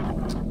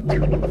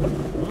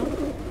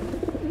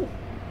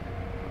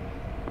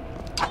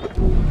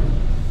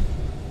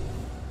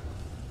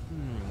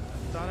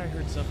thought I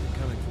heard something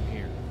coming from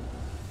here.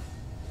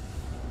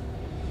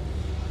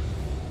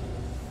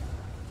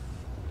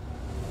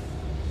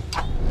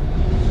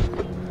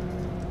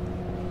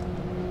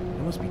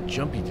 I must be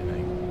jumpy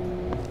tonight.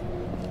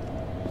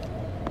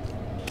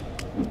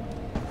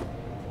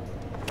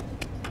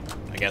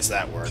 I guess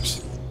that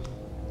works.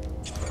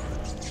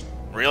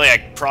 Really, I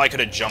probably could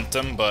have jumped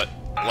him, but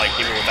like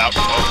even without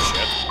oh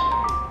shit.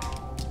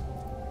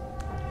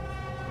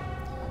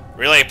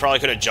 Really, I probably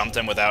could have jumped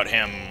him without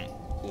him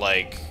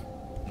like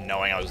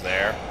knowing I was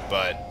there,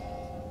 but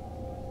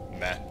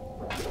meh.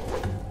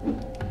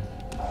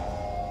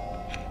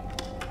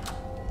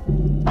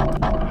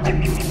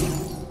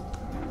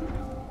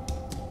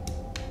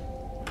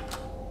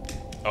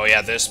 Oh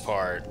yeah, this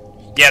part.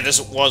 Yeah, this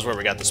was where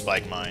we got the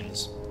spike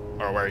mines.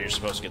 Or where you're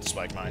supposed to get the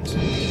spike mines.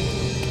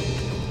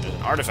 There's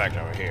an artifact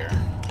over here.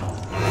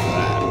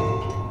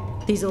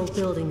 I These old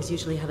buildings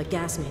usually have a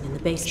gas main in the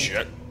basement.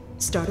 Shit.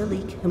 Start a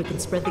leak, and we can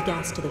spread the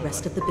gas to the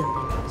rest of the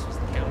building. This was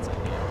the count's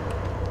idea.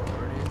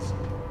 There it is.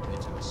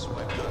 It's in the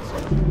sweat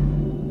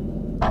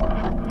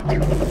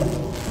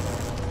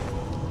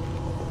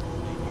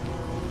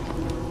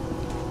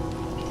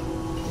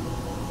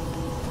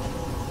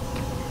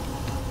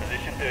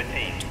Position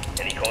 13.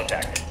 Any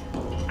contact?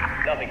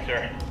 Nothing,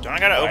 sir. Don't I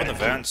gotta open the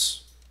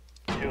vents?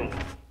 Two.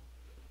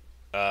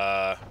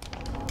 Oh.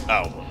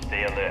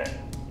 Stay alert.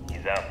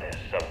 He's out there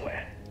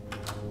somewhere.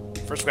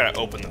 First we gotta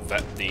open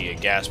the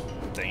gas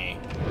thingy.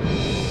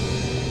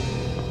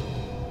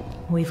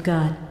 We've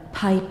got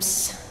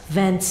pipes,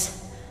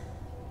 vents.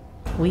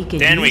 We could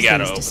Then we use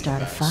gotta those to open start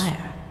the a vents.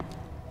 fire.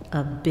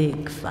 A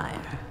big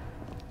fire.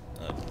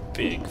 A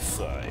big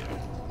fire.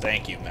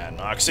 Thank you, Mad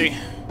Moxie.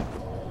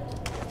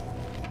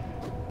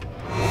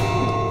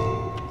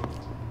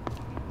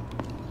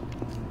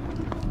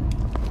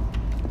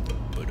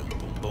 Boom,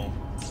 boom, boom.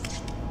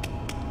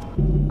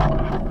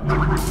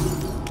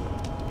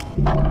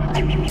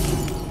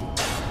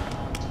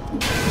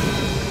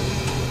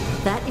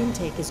 That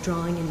intake is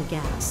drawing in the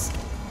gas.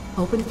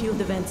 Open a few of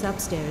the vents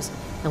upstairs,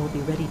 and we'll be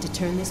ready to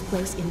turn this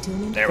place into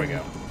an There we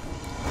inferno.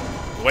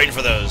 go. Waiting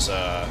for those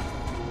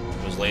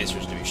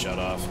lasers to be shut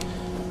off. Do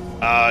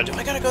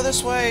I gotta go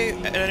this way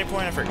at any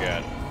point? I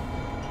forget.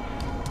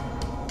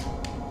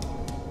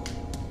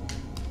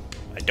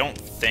 I don't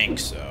think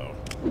so.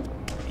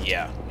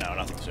 Yeah, no,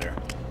 nothing's there.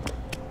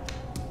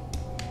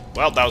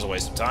 Well, that was a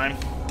waste of time.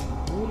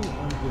 What is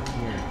under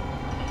here?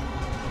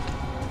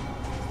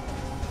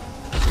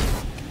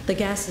 The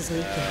gas is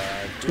leaking.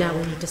 Now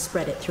we need to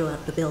spread it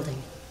throughout the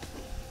building.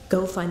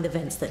 Go find the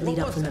vents that lead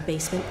up from the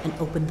basement and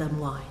open them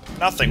wide.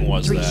 Nothing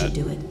was 3 that. should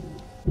do it.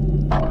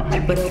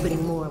 But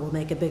opening more will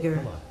make a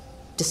bigger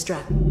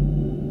distract.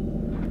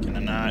 Can I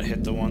not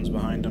hit the ones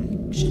behind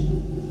him?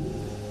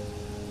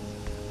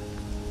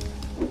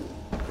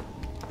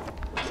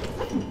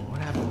 What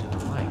happened to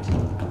the light?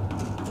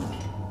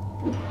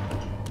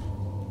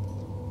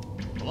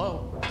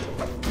 Hello?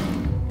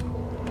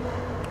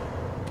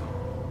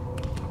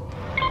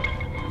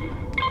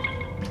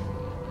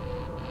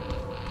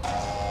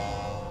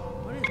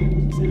 What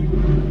is it?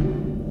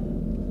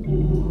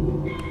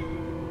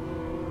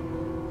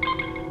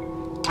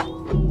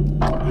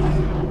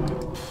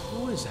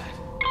 Who is that?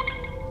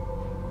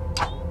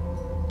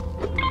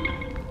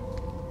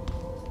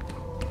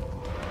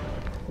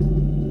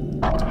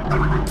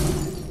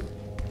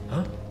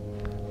 Huh?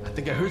 I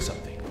think I heard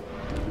something.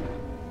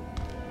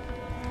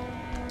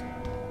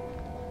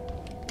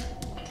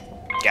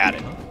 Got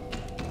it.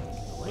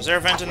 Was there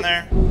a vent in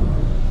there?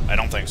 I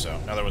don't think so.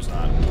 No, there was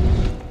not.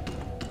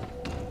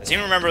 I seem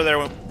to remember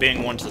there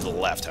being one to the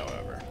left,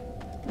 however.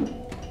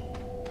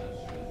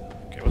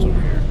 Okay, what's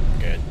over here?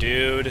 Okay, a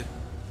dude.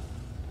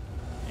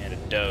 And a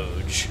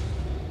doge.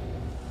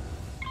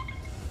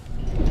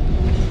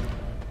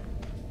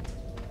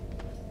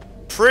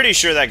 pretty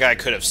sure that guy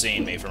could have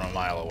seen me from a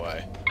mile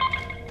away.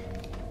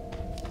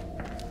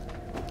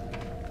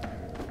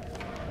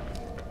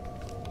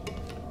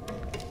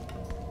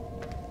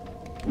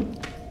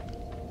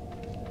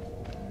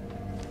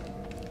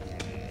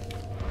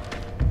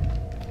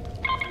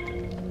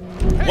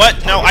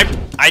 What? No,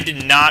 I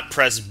did not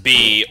press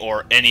B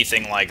or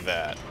anything like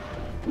that.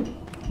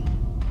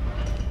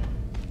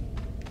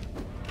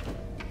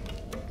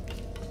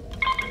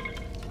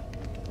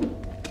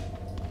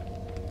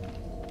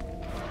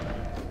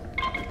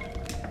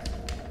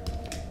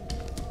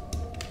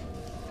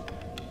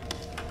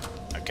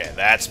 Okay,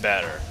 that's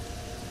better.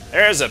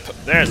 There's a pipe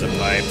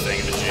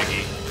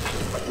thingamajiggy.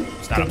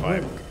 It's not a Good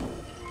pipe. work.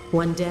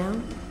 One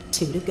down,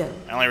 2 to go.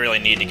 I only really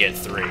need to get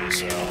 3,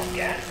 so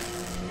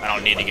I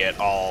don't need to get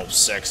all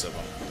 6 of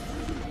them.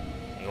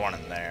 There's one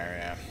in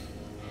there,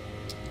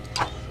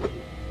 yeah.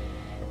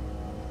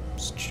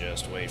 Let's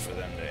just wait for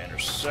them to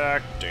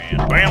intersect, and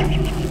BAM!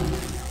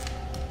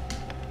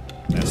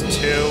 That's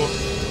 2.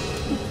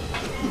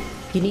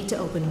 You need to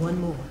open one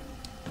more.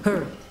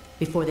 Hurry,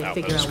 before they Oh,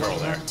 figure there's out a what scroll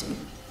you're there. up to.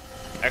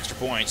 Extra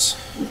points.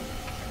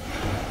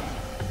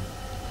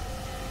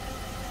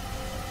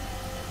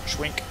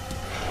 Schwink.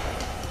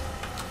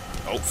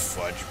 Oh,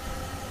 fudge.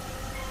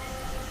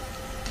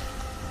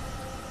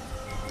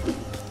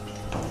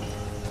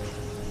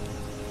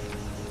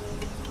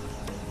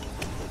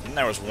 And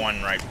there was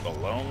one right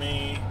below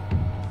me.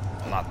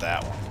 Well, not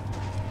that one.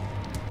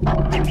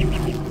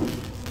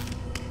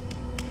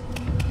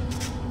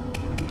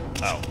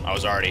 Oh, I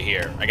was already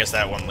here. I guess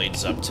that one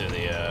leads up to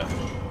the,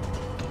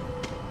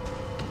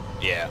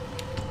 yeah.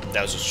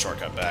 That was just a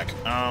shortcut back.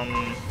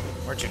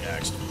 Where to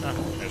next? Oh,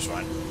 there's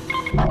fine.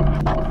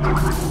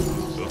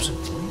 Oops.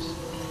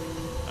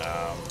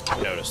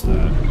 Noticed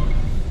that.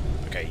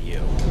 Okay, you.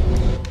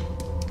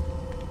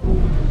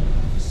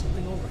 There's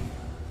something over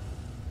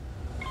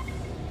here.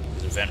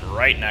 There's a vent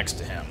right next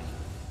to him.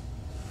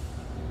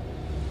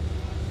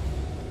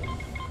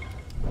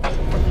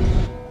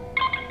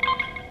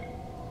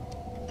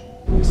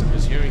 Guess I'm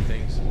just hearing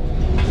things.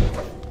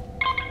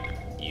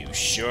 You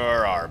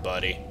sure are,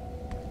 buddy.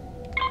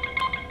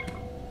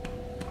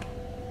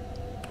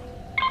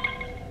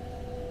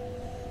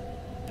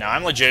 Now,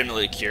 I'm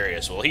legitimately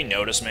curious. Will he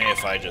notice me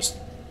if I just...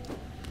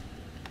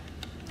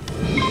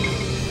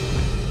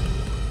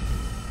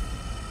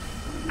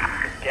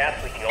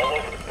 Gas leaking all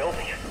over the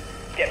building.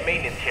 Get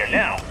maintenance here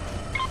now.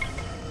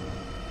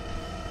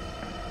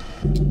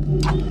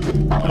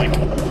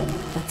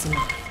 That's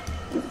enough.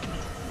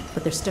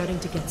 But they're starting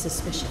to get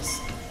suspicious.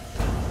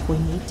 We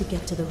need to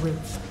get to the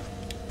roof.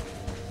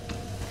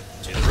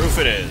 To the roof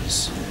it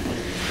is.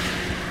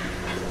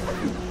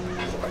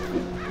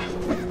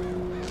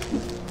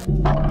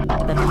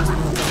 That was one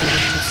of the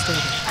too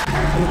sturdy.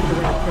 Look at the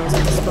way it throws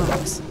in the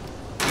sparks.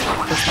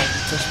 Looks like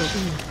just what we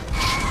need.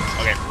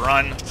 Okay,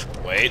 run.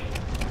 Wait.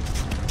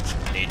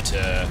 Need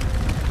to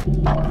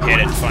hit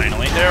it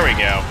finally. There we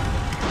go.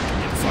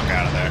 Get the fuck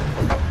out of there.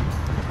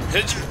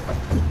 Hit you.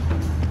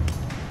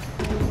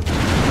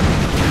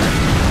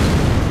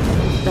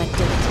 That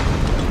did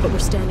it. But we're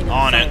standing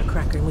on On a it.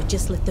 firecracker and we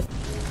just lit the...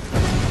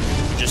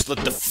 Just let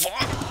the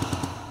fuck.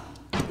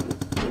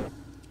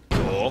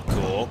 Cool,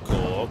 cool,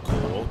 cool,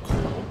 cool,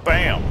 cool.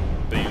 Bam.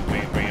 Bam,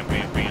 bam, bam,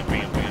 bam, bam,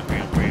 bam, bam,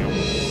 bam, bam.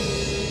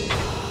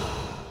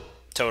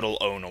 Total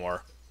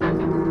Onor.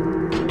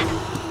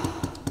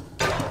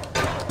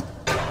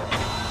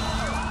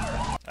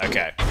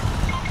 Okay.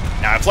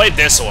 Now I played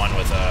this one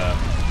with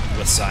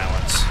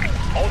silence,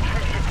 All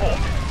troops report.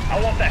 I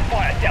want that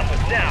fire dealt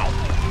with now.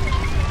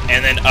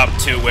 and then up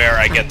to where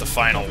I get the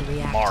final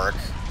mark.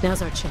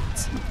 Now's our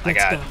chance. I Let's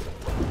got. go.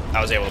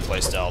 I was able to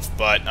play stealth,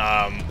 but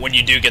when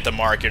you do get the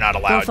mark, you're not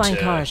allowed find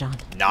to Karajan.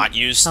 not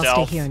use I'll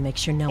stealth stay here and make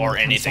sure no or one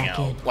comes anything back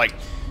else. in. Like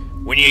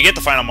when you get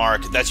the final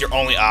mark, that's your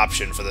only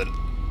option for the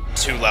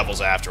 2 levels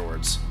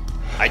afterwards.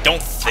 I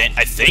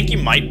think you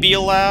might be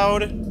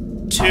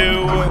allowed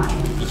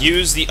to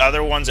use the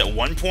other ones at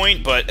one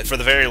point, but for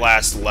the very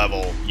last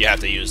level, you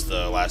have to use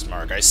the last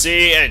mark. I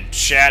see a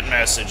chat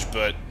message,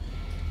 but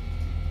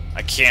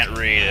I can't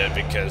read it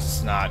because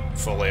it's not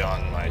fully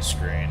on my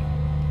screen.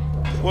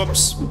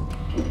 Whoops.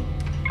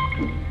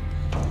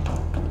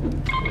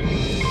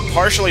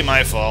 Partially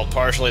my fault,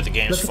 partially the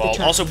game's Look at the fault,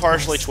 also tracking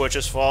partially device.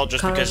 Twitch's fault,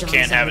 just because you Karajan's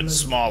can't have on the it move.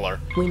 smaller.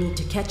 We need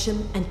to catch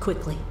him, and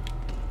quickly.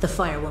 The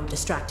fire won't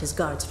distract his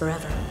guards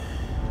forever.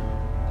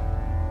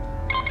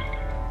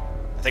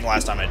 I think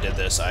last time I did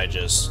this, I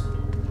just...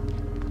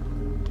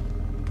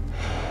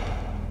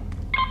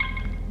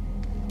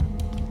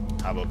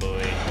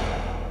 Probably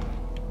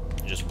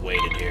just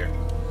waited here.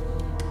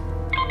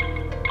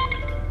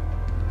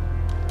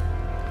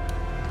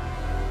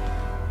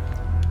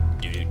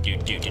 Do.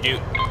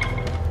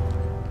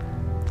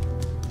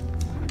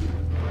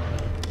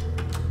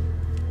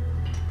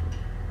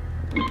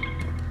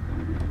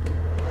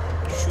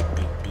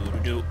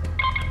 Shoot-do-do-do-do.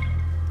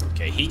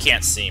 Okay, he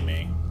can't see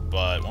me,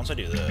 but once I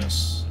do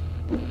this...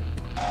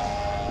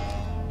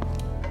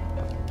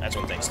 That's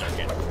when things start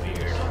getting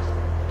weird.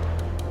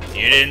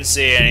 You didn't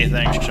see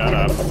anything, shut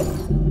up.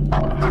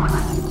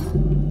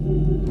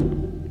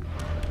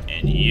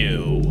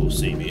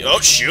 see me. Oh,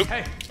 shoot!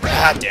 Hey.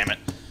 Ah, damn it.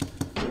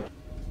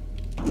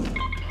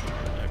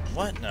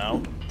 What?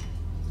 No.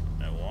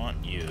 I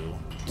want you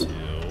to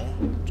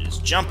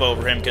just jump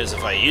over him, because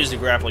if I used the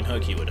grappling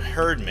hook, he would have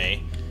heard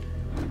me.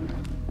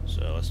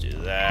 So let's do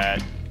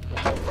that.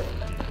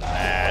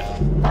 That.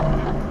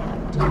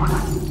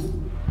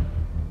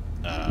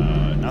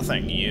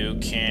 Nothing. You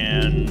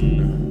can...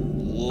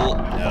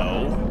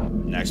 No.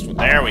 Next one.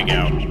 There we go.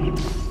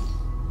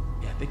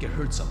 Yeah, I think I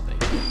heard something.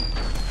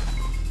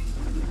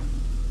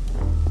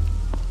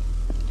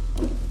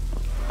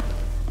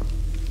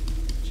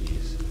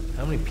 Jeez,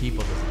 how many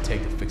people does it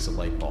take to fix a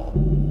light bulb?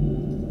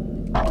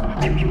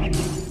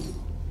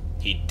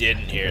 He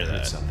didn't hear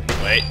that. something.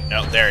 Wait,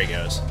 no, there he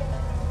goes.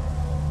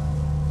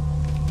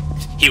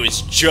 He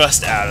was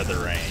just out of the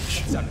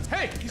range.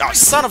 Hey! Oh,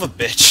 son of a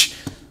bitch!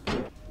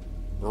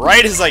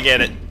 Right as I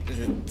get it.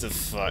 The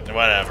fuck,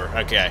 whatever.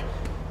 Okay.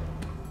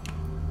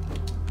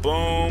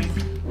 Boom.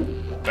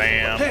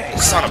 Bam. Hey.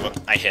 Son of a...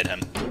 I hit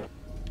him.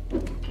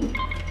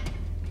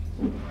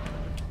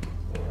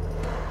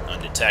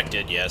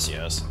 Undetected, yes,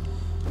 yes.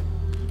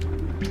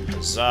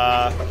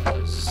 Huzzah.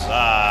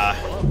 Huzzah.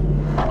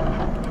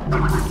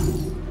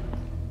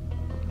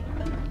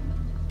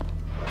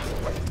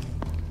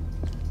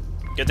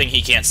 Good thing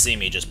he can't see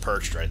me just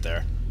perched right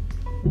there.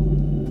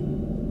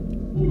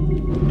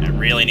 I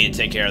really need to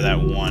take care of that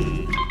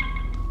one.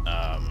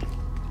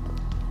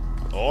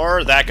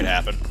 Or that could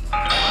happen.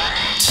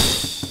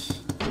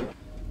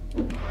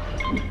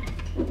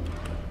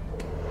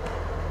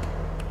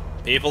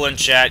 People in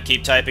chat,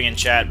 keep typing in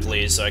chat,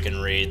 please, so I can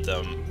read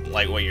them,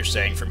 like what you're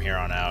saying from here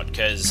on out.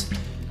 Because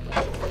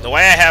the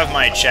way I have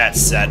my chat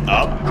set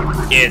up,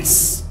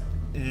 it's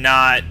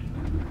not...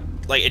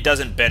 like, it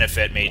doesn't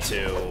benefit me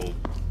to...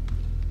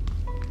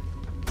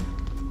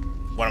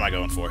 What am I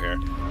going for here?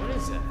 What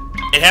is that?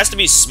 It has to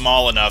be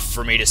small enough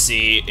for me to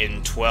see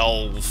in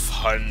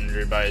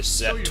 1200 by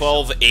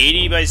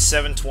 1280 by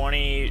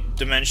 720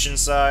 dimension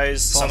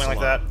size, something like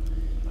that.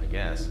 I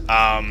guess.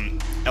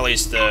 At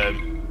least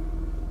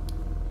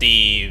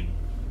the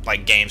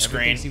like game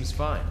screen. Everything seems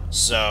fine.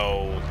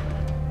 So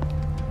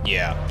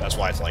yeah, that's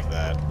why it's like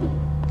that.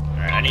 All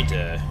right, I need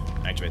to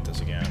activate this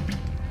again,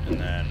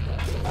 and then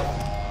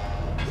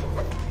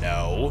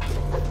no,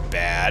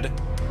 bad.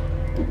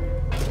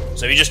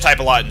 So if you just type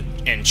a lot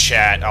in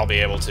chat, I'll be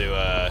able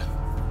to,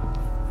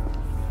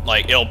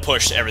 like, it'll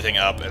push everything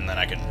up, and then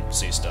I can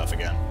see stuff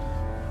again.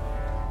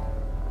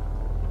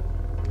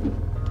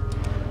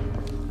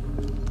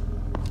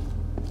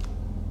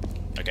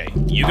 Okay,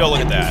 you go look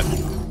at that.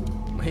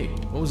 Wait,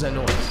 what was that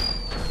noise?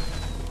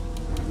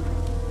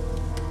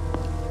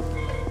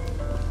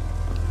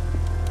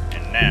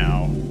 And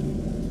now...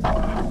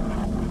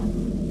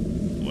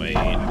 Wait...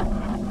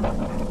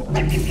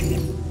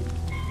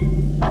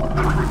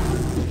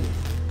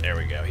 There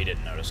we go. He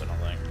didn't notice, I don't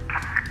think.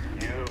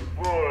 You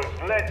fools,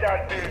 let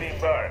that building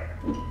burn.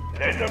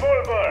 Let them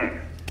all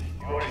burn.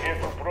 You are here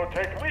to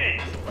protect me.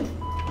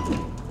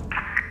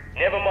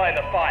 Never mind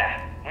the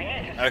fire. We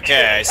need to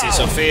Okay, I see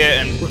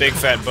Sophia and Big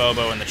Fat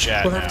Bobo in the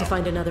chat We'll now. have to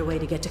find another way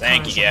to get to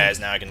Thank you, Karzai. guys.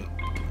 Now I can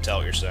tell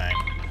what you're saying.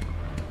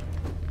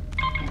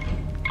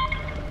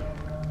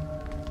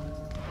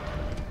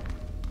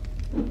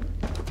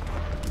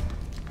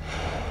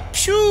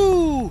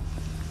 Shoo!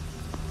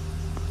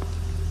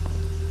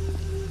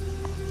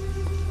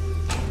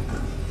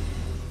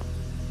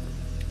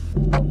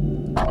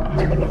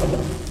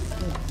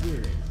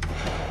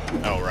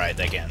 Oh, right,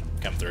 they can't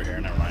come through here.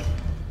 Never mind.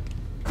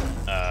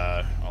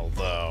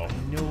 Although... I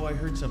know I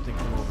heard something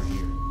from over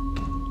here.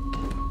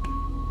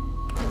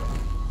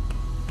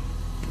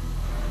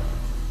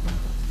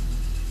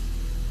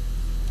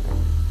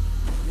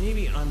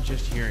 Maybe I'm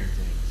just hearing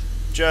things.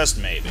 Just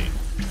maybe.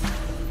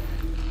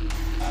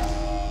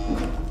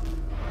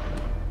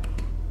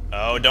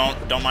 Oh,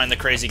 don't mind the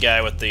crazy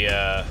guy with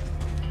the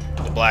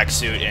black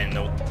suit and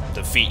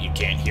the feet you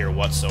can't hear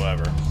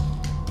whatsoever.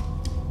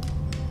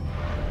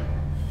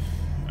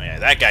 Oh, yeah,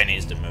 that guy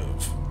needs to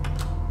move.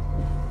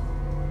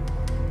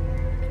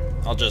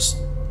 I'll just,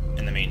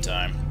 in the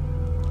meantime.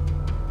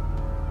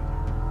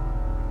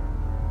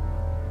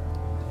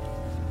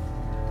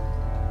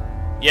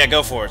 Yeah,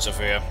 go for it,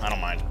 Sophia. I don't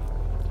mind.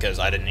 Because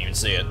I didn't even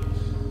see it.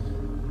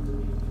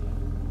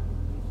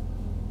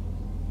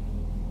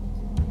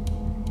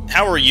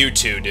 How are you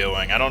two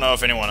doing? I don't know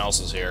if anyone else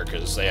is here,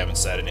 because they haven't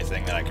said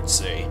anything that I can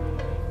see.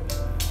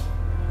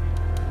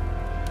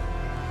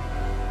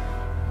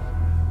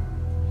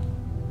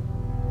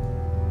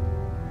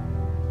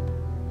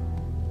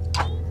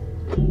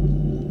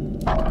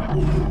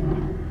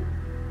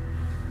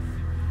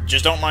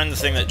 Just don't mind the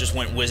thing that just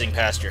went whizzing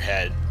past your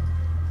head.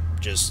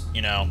 Just,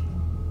 you know,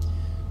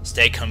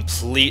 stay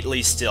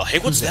completely still. Hey,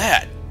 what's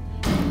that?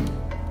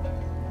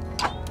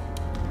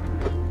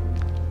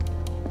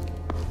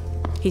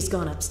 He's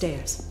gone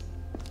upstairs.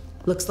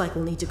 Looks like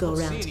we'll need to go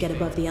around to get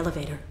above the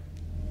elevator.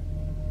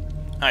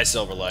 Hi,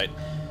 Silverlight.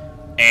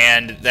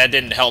 And that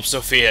didn't help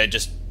Sophia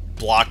just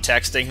block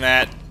texting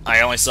that.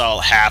 I only saw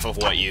half of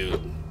what you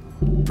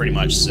pretty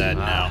much said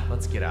now.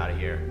 Let's get out of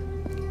here.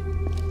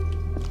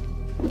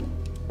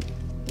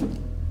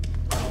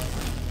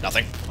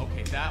 Nothing.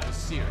 Okay, that was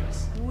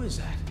serious. Who is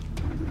that?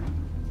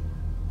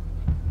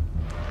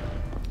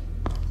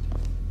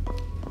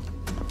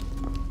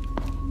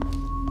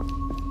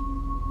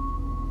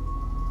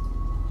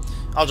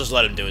 I'll just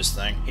let him do his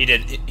thing.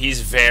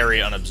 He's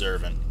very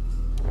unobservant.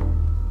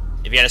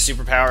 If he had a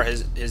superpower,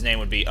 his name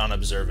would be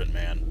Unobservant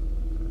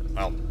Man.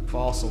 Well,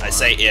 False alarm. I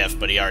say if,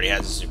 but he already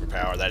has a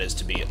superpower. That is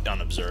to be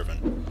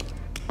unobservant.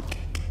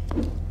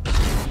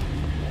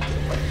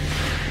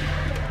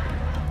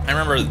 I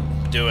remember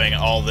doing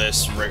all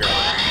this rigor.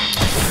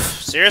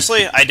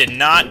 Seriously? I did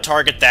not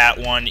target that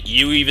one.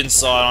 You even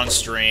saw it on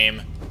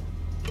stream.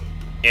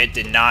 It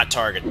did not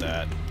target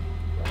that.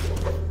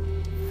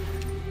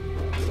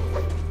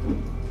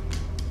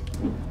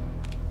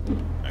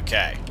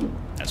 Okay.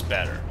 That's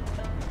better.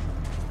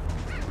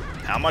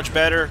 How much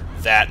better?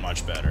 That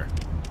much better.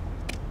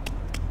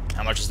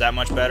 How much is that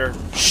much better?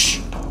 Shh.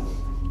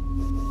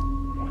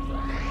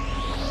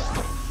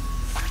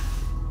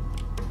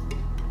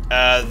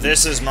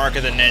 This is Mark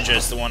of the Ninja.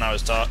 It's the one I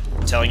was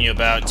telling you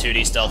about.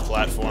 2D stealth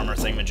platformer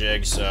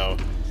thingamajig. So,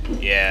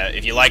 yeah,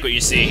 if you like what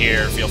you see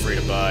here, feel free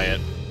to buy it.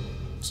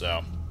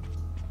 So,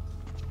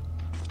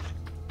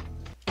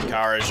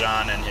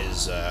 Karajan and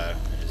his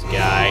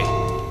guy.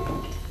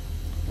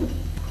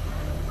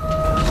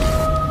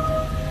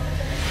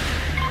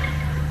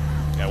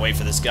 Gotta wait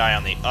for this guy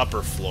on the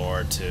upper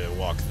floor to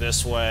walk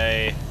this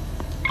way,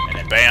 and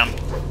then bam.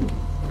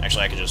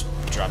 Actually, I could just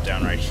drop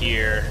down right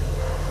here,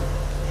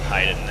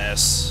 hide in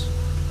this.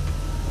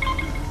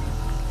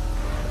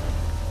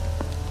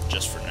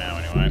 Just for now,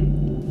 anyway.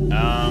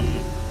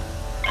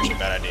 Actually,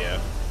 bad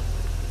idea.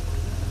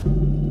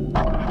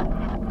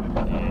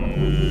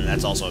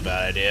 That's also a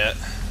bad idea.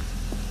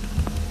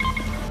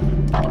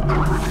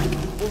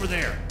 Over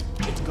there.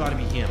 It's gotta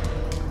be him.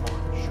 Come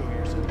on, show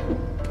yourself.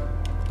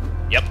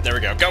 Yep, there we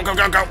go. Go, go,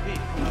 go, go! Hey,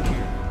 out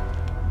here.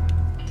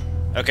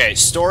 Okay,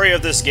 story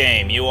of this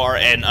game. You are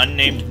an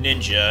unnamed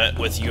ninja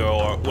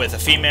with a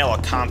female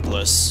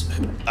accomplice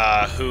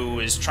who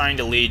is trying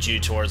to lead you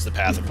towards the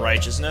path of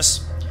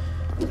righteousness.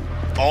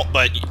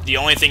 But the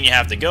only thing you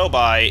have to go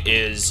by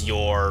is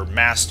your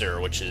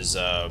master, which is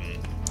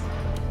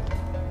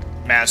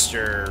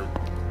Master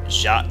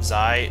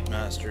Zai,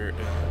 Master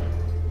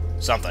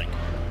something.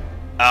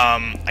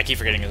 I keep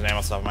forgetting his name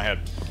off the top of my head.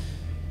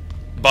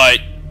 But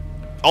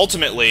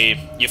ultimately,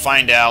 you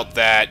find out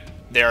that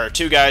there are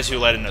two guys who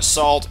led an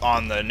assault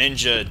on the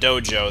ninja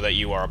dojo that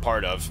you are a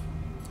part of,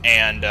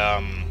 and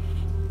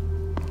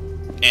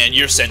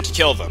you're sent to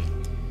kill them.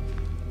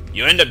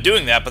 You end up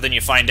doing that, but then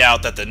you find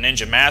out that the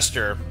ninja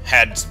master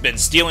had been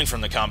stealing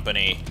from the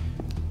company,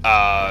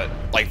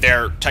 like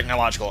their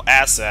technological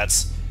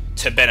assets,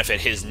 to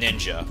benefit his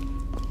ninja.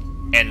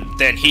 And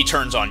then he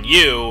turns on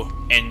you,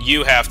 and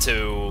you have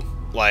to,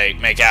 like,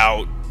 make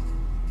out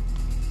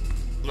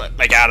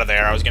of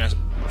there. I was gonna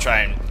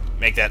try and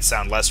make that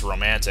sound less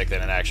romantic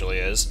than it actually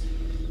is.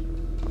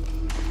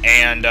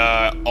 And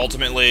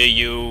ultimately,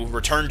 you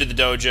return to the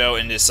dojo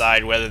and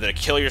decide whether to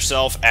kill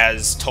yourself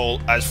as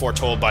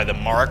foretold by the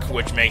mark,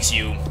 which makes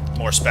you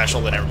more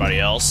special than everybody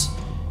else,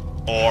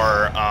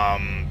 or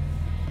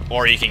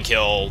you can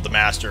kill the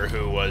master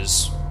who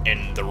was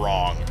in the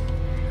wrong.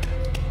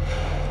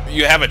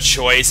 You have a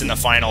choice in the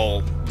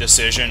final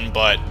decision,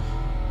 but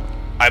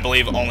I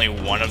believe only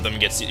one of them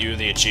gets you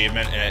the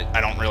achievement, and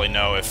I don't really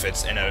know if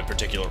it's in a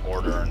particular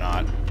order or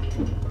not.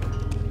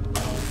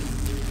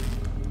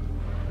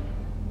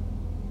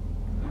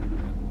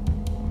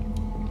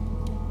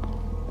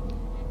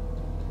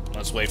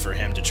 Let's wait for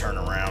him to turn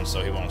around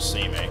so he won't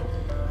see me.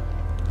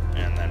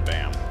 And then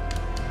bam.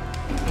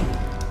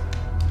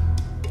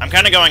 I'm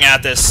kind of going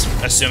at this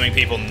assuming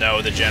people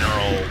know the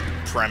general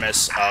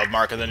premise of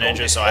Mark of the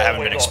Ninja, so I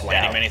haven't been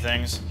explaining many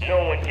things.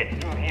 No one gets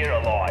through here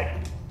alive.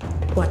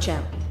 Watch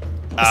out.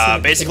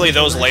 Basically,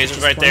 those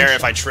lasers right there,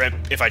 if I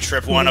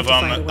trip one of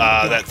them,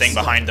 that thing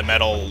behind the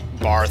metal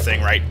bar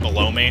thing right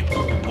below me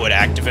would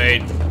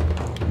activate.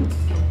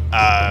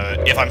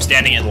 If I'm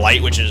standing in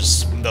light, which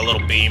is the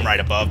little beam right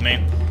above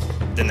me,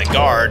 then the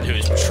guard,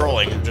 who's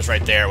patrolling just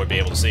right there, would be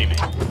able to see me.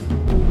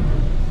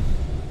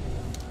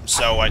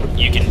 So what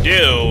you can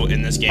do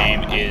in this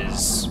game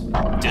is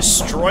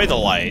destroy the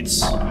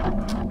lights.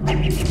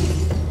 Target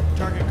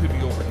could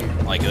be over here.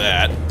 Like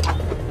that.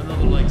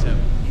 Another light's out.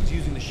 He's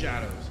using the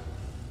shadows.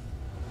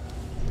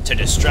 To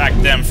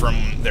distract them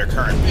from their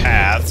current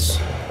paths.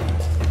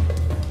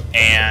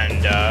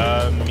 And,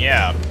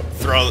 yeah,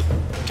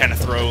 kind of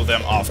throw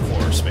them off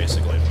course,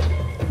 basically.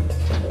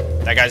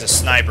 That guy's a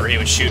sniper. He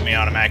would shoot me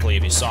automatically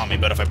if he saw me,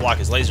 but if I block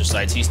his laser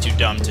sights, he's too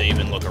dumb to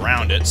even look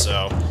around it,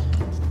 so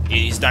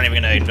he's not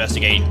even going to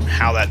investigate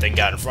how that thing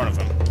got in front of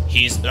him.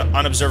 He's the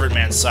unobservant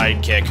man's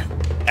sidekick,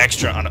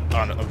 extra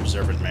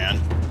unobservant man.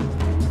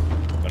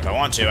 But if I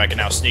want to, I can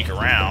now sneak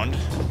around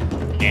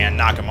and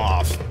knock him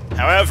off.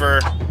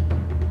 However,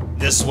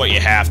 this is what you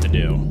have to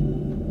do.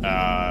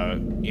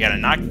 You gotta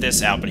knock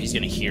this out, but he's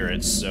gonna hear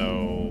it,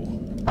 so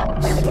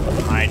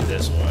hide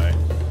this way.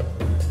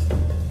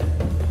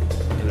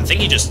 I think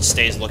he just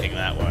stays looking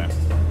that way.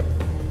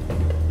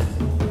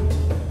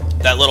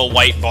 that little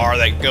white bar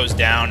that goes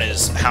down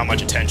is how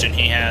much attention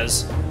he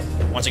has.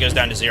 Once it goes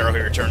down to 0, he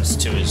returns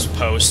to his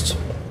post.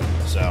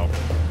 So,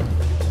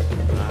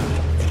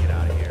 Let's get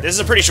out of here. this is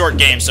a pretty short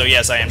game, so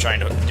yes, I am trying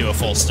to do a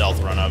full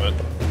stealth run of it.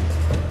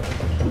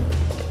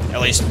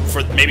 At least,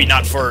 for maybe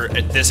not for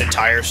this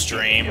entire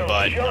stream,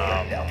 but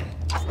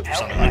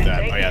something like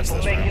that. Oh yeah, it's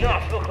this making room.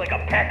 us look like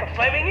a pack of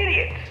flaming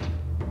idiots.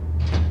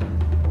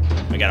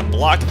 We gotta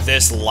block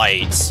this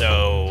light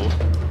so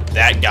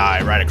that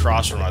guy right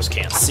across from us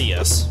can't see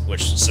us,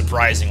 which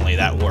surprisingly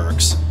that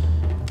works.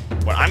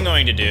 What I'm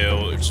going to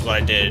do, which is what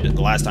I did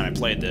the last time I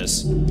played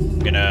this, I'm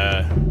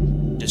gonna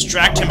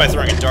distract him by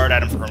throwing a dart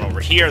at him from over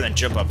here, then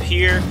jump up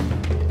here,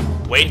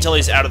 wait until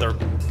he's out of the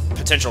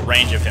potential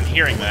range of him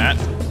hearing that,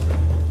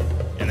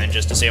 and then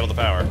just disable the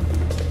power.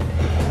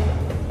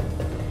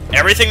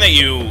 Everything that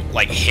you,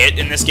 like, hit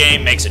in this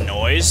game makes a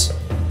noise,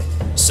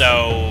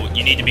 so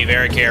you need to be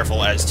very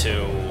careful as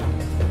to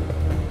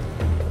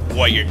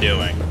what you're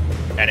doing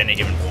at any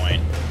given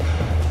point.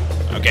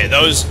 Okay,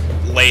 those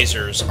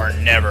lasers are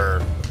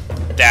never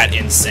that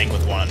in sync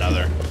with one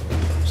another,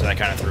 so that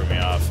kind of threw me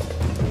off.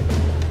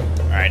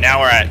 Alright,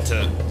 now we're at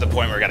to the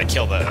point where we gotta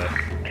kill the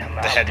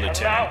head lieutenant.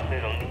 Come out,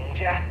 little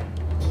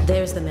ninja.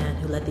 There's the man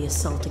who led the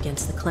assault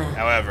against the clan.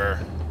 However,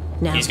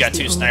 Now he's got he's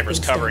the two only snipers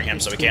thing covering standing him,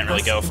 so we between can't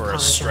really us go and for a Karajan.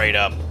 straight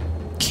up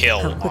kill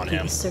How on quickly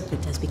him. the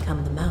serpent has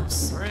become the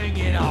mouse. Bring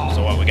it on.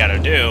 So what we gotta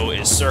do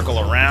is circle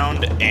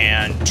around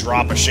and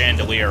drop a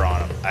chandelier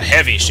on him. A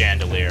heavy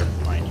chandelier,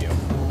 mind you.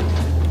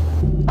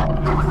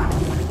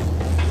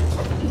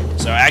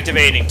 So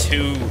activating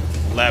 2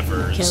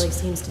 levers. Kelly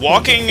seems to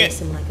Walking,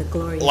 face him like a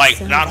glorious like,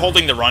 sun. not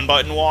holding the run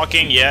button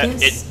walking yet,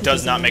 This it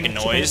does is not an make a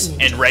electrical noise.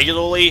 ninja. And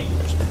regularly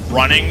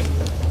running,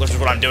 which is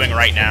what I'm doing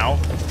right now,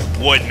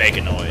 would make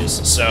a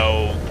noise.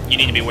 So you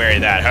need to be wary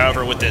of that.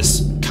 However, with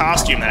this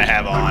costume that I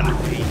have on,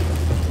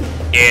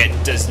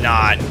 it does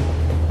not,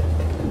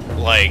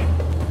 like,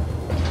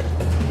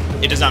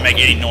 it does not make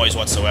any noise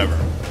whatsoever.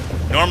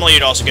 Normally,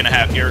 you'd also gonna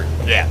have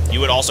you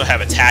would also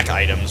have attack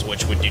items,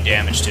 which would do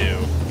damage to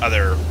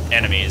other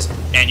enemies,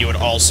 and you would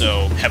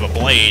also have a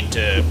blade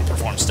to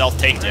perform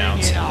stealth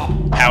takedowns.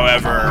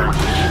 However,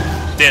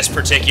 this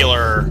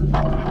particular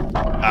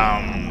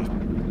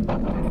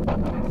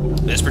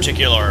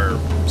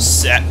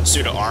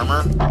suit of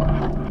armor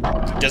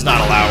does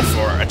not allow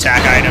for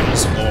attack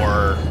items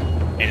or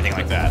anything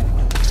like that.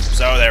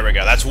 So there we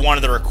go. That's one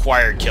of the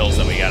required kills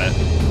that we gotta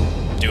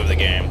do of the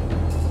game.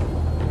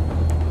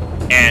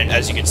 And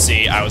as you can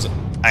see, I was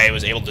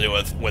able to do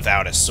it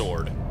without a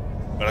sword.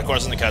 But of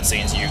course, in the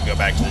cutscenes, you go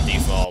back to the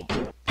default,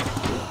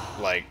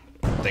 like,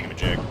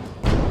 thingamajig.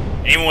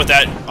 And even with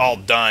that all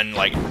done,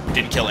 like,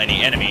 didn't kill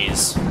any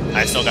enemies,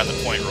 I still got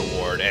the point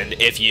reward. And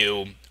if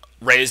you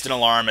raised an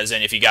alarm, as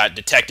in if you got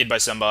detected by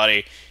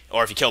somebody,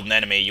 or if you killed an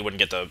enemy, you wouldn't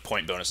get the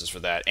point bonuses for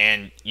that.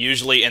 And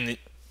usually in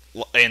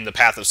the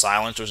Path of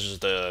Silence, which is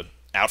the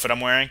outfit I'm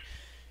wearing,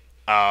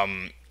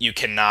 you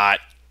cannot,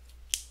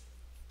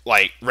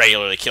 like,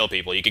 regularly kill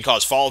people. You can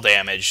cause fall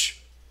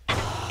damage,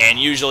 and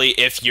usually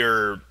if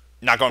you're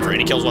not going for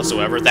any kills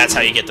whatsoever, that's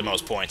how you get the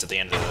most points at the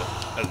end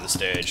of the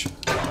stage.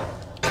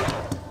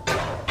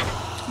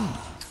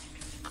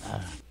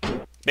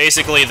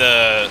 Basically,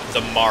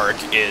 the mark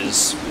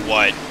is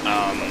what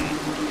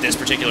this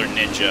particular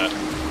ninja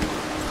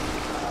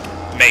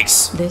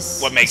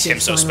makes, what makes him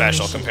so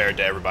special compared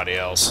to everybody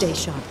else. Stay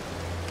sharp.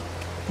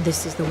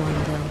 This is the one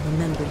they'll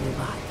remember you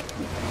by.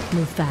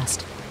 Move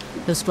fast.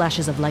 Those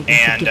flashes of lightning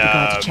could give the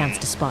guards a chance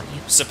to spot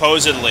you.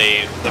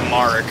 Supposedly, the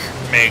mark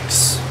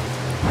makes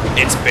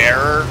its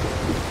bearer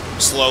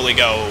slowly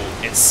go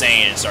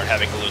insane and start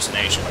having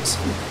hallucinations.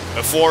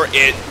 Before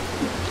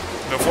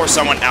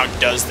someone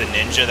outdoes the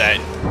ninja that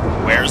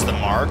wears the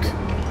mark,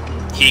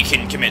 he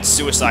can commit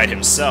suicide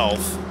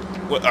himself,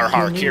 or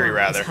harakiri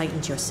rather,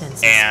 Heightens your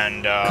senses.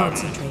 and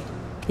Concentrate,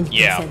 and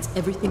you yeah. can sense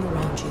everything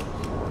around you,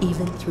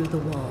 even through the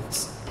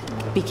walls.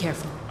 Be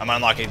careful. I'm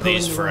unlocking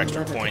these for Pulling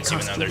extra the lever points, could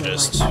even though cost they're you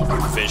just your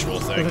life. visual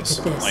Look things,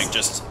 at this. like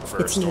just for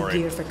It's new story.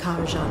 gear for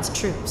Karajan's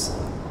troops.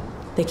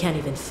 They can't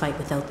even fight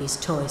without these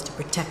toys to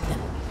protect them.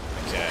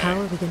 Okay. How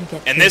are we going to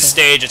get In through this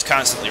them? stage, it's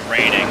constantly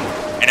raining,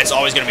 and it's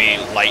always going to be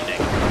lightning.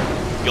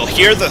 You'll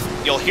hear the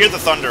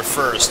thunder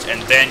first,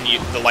 and then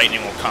the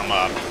lightning will come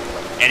up.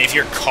 And if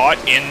you're caught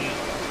in,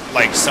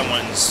 like,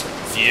 someone's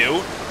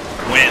view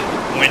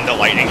when the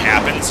lightning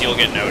happens, you'll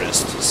get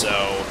noticed.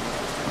 So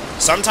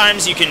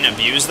sometimes you can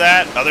abuse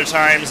that. Other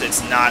times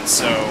it's not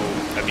so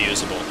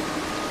abusable.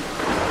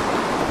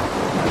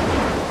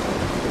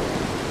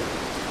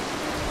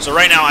 So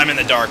right now I'm in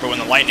the dark, but when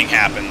the lightning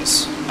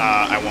happens,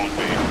 I won't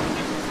be.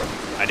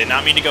 I did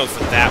not mean to go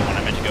for that one.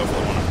 I meant to go for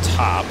the one on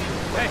top.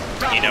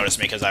 He noticed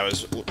me because I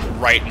was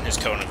right in his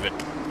cone of it.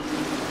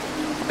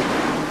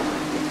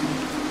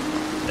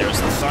 There's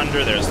the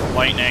thunder, there's the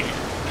lightning.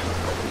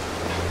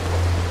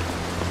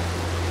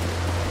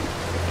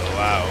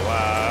 Wow,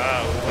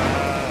 wow,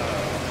 wow.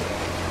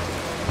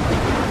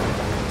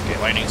 Okay,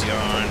 lightning's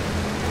gone.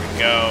 Here we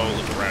go.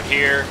 Look around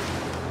here.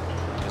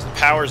 Because the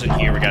power's in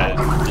here, we gotta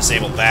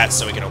disable that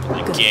so we can open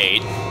the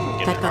gate.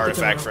 Get That an got the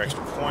artifact door for open.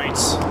 extra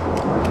points.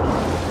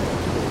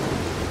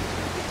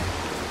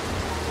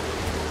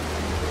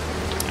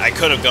 I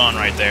could have gone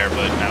right there,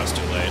 but now it's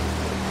too late.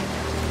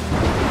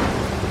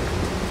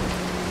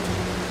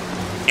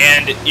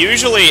 And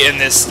usually in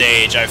this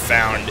stage, I've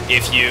found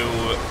if you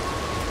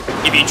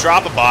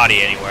drop a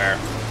body anywhere,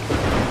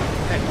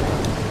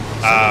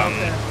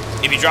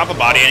 if you drop a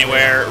body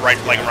anywhere, right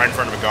in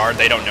front of a guard,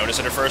 they don't notice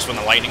it at first. When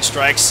the lightning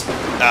strikes,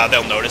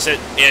 they'll notice it.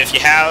 If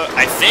you have,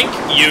 I think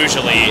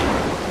usually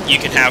you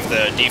can have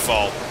the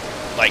default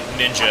like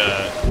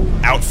ninja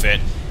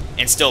outfit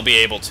and still be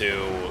able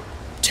to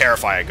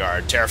terrify a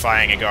guard.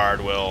 Terrifying a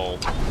guard will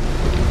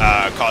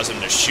cause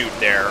them to shoot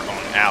their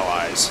own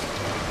allies.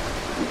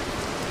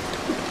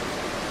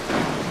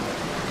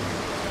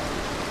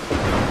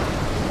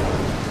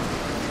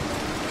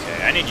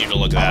 Okay, I need you to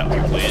look at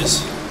that,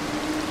 please.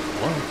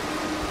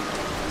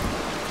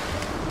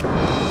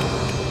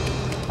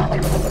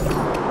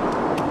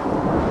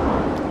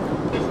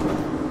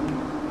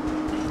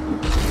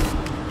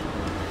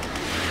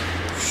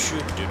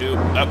 Shoot, doo doo.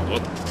 Up,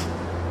 whoop.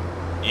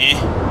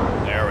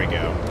 There we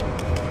go.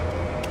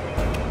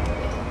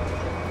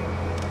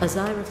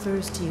 Azai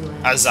refers to you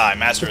as... Azai,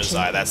 Master the Azai,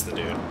 champion. that's the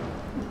dude.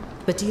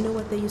 But do you know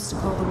what they used to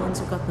call the ones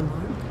who got the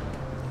mark?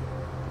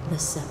 The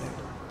Severed.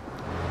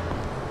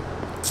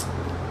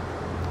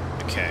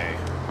 Okay,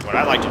 what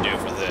I'd like to do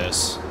for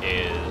this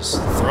is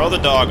throw the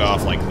dog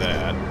off like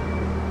that,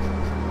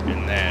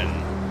 and then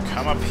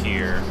come up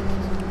here,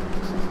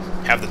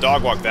 have the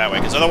dog walk that way,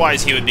 because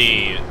otherwise he would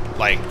be,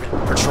 like,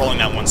 patrolling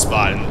that one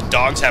spot, and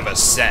dogs have a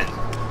scent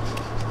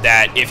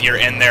that if you're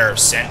in their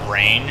scent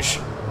range,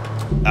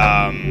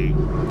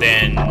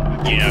 then,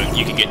 you know,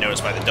 you can get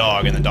noticed by the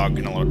dog, and the dog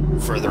can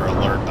further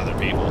alert other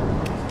people.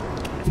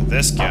 And for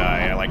this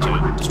guy, I like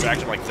to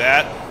distract him like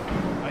that,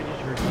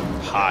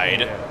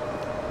 hide.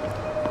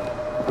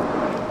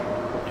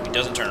 If he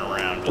doesn't turn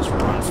around, just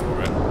run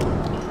for it.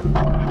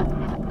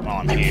 While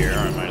I'm here,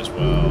 I might as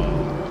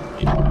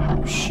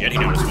well... Shit, he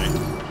noticed me.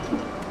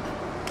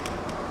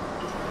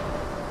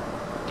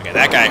 Okay,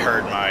 that guy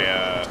heard my,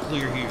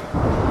 Clear here.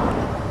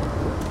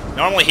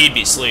 Normally he'd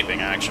be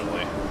sleeping,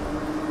 actually.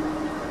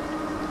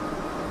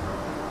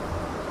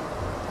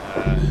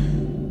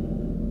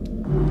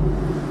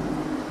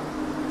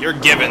 You're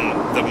given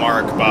the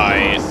mark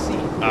by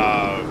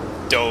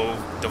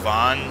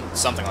Dovan,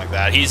 something like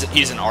that.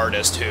 He's an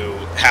artist who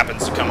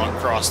happens to come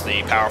across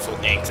the powerful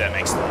ink that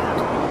makes the mark.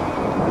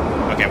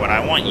 Okay, what I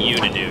want you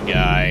to do,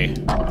 guy,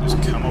 is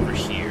come over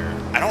here.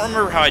 I don't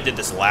remember how I did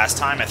this last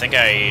time. I think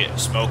I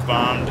smoke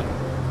bombed.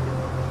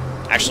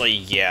 Actually,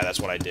 yeah, that's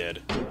what I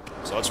did.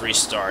 So let's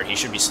restart. He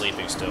should be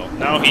sleeping still.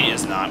 No, he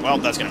is not. Well,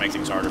 that's gonna make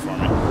things harder for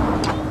me.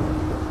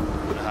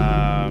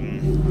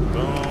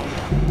 Boom.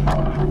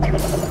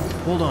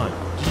 Hold on.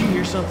 Did you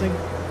hear something?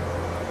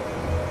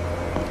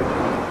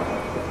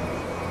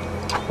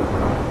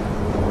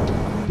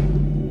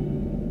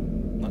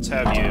 Let's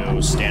have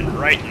you stand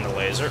right in the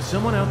laser.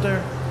 Someone out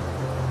there?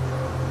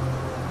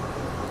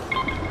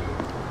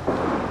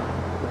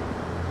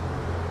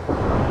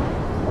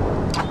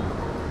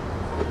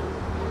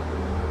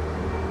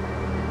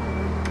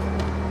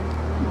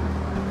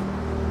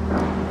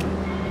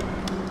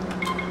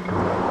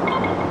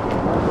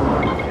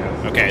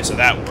 Okay, so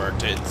that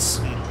worked. It's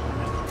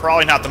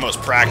probably not the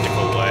most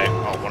practical way.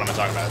 Oh, what am I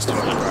talking about? It's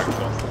totally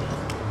practical.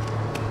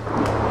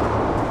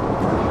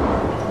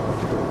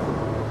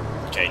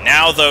 Okay,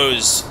 now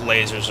those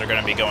lasers are going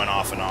to be going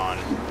off and on.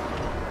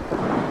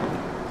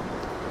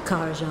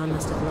 Karajan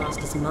must have lost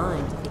his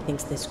mind if he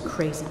thinks this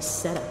crazy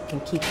setup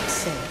can keep him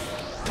safe.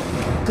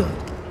 Good.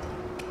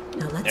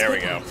 Now let's There we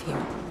get go. out of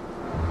here.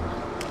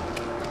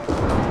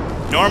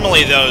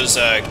 Normally those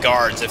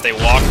guards, if they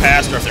walk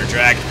past or if they're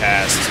dragged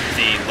past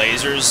the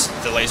lasers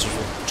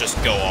will just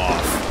go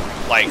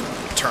off. Like,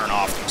 turn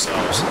off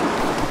themselves.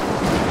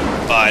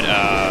 But,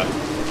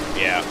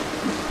 yeah.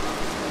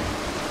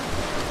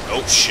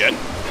 Oh, shit.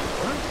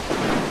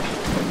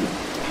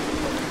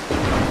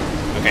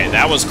 Okay,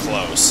 that was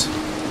close.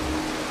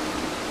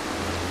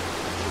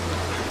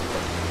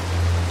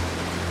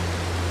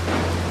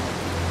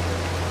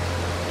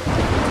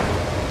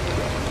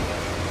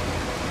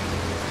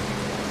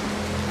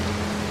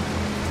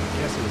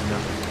 Guess it was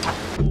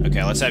nothing.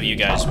 Okay, let's have you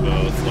guys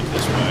both look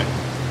this way.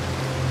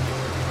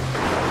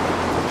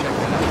 Check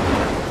that out.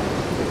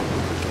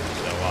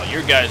 So while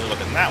you guys are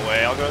looking that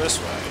way, I'll go this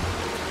way.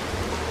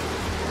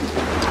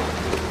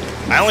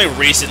 I only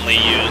recently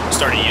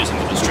started using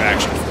the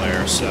distraction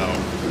flare, so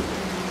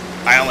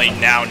I only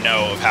now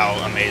know of how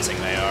amazing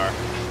they are.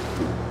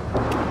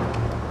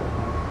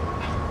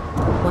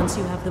 Once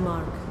you have the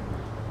mark,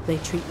 they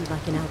treat you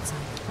like an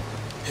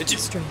outsider.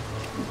 Strange,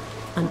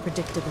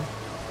 unpredictable,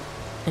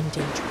 and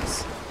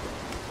dangerous.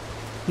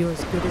 You're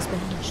as good as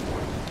banished.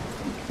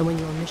 And when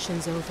your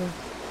mission's over,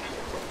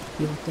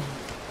 you're dead.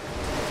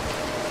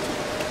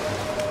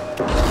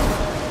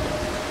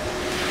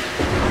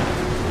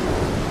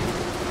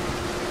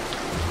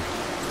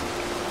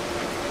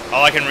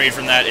 All I can read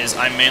from that is,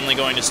 I'm mainly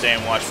going to stay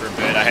and watch for a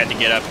bit. I had to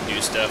get up and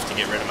do stuff to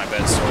get rid of my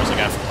bed sores I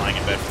got from lying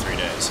in bed for 3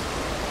 days.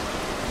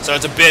 So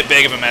it's a bit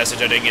big of a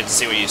message. I didn't get to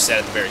see what you said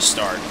at the very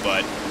start,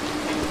 but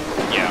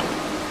yeah.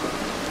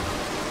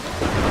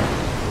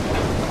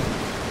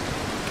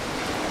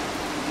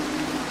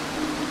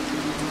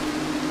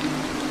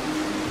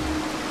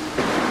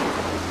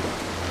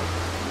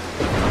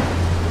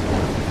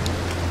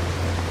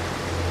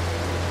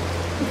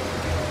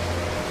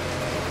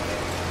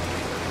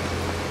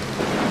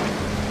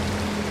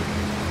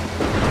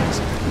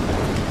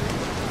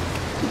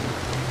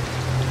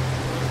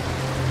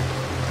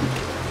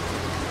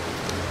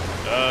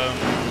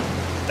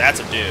 That's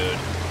a dude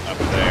up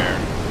there.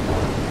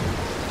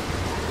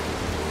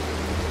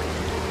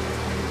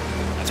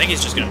 I think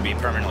he's just going to be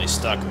permanently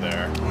stuck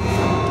there.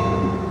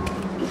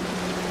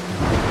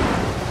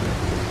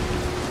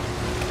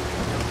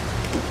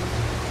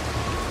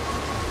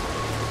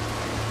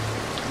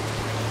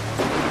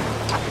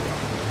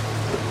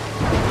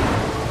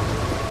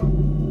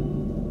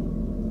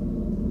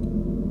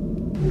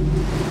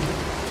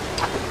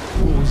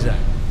 What was that?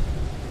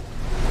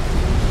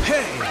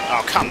 Hey!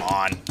 Oh, come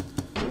on.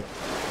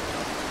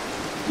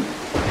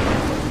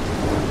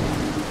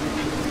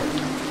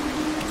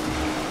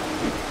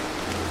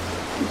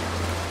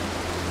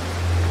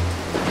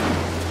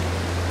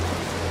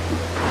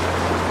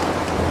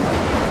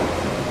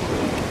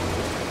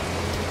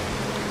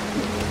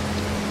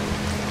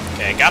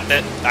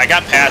 I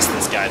got past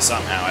this guy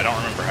somehow. I don't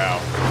remember how.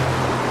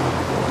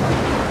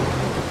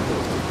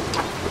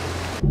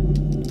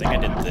 I think I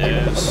did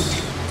this.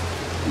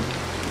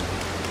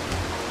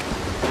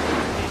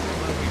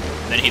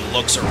 Then he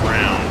looks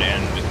around,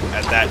 and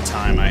at that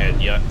time I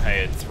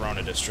had thrown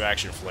a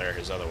distraction flare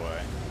his other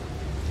way.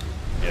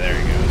 Yeah, there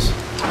he goes.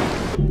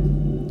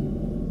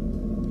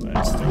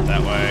 Let's throw it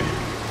that way.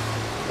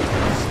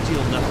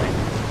 Steal nothing.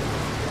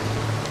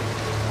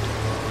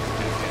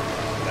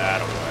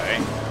 That away.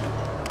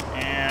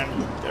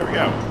 There we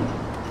go.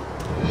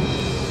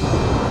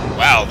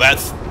 Wow,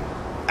 that's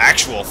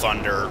actual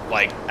thunder,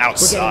 like,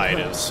 outside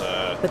is,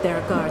 but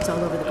there are guards all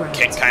over the grounds.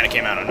 Kind of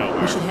came out of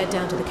nowhere. We should head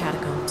down to the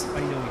catacombs.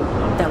 I know you.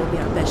 That will be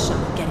our best shot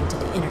at getting to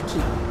the inner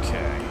keep.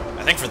 Okay.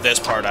 I think for this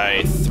part,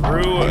 I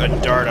threw a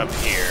dart up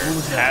here,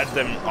 had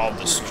them all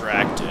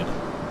distracted.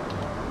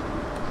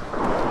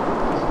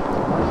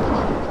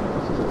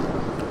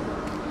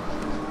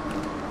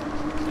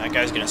 That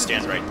guy's gonna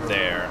stand right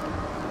there.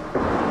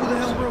 Who the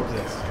hell broke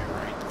this?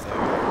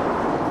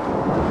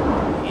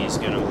 He's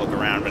gonna look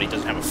around, but he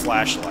doesn't have a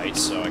flashlight,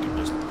 so I can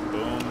just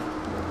boom.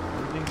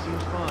 Everything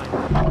seems fine.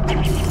 Did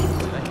I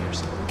hear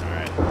something?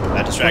 Alright.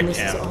 That distracted When this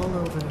is him. all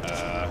over,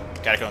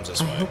 Catacombs this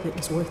I way. hope it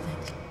was worth it.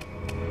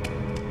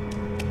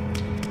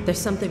 There's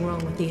something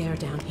wrong with the air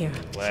down here.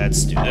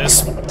 Let's do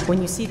this.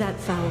 When you see that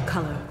foul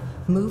color,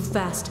 move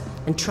fast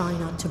and try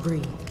not to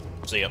breathe.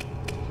 See ya.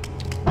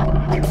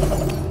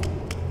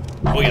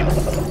 Oh yeah.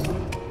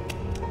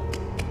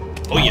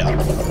 Oh yeah.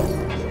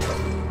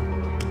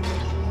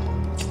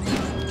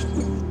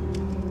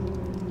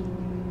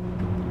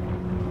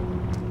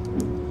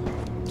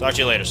 Talk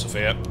to you later,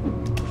 Sophia.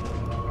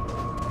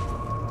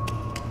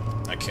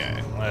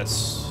 Okay,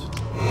 let's...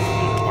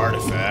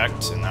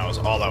 Artifact, and that was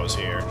all that was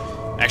here.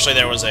 Actually,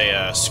 there was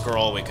a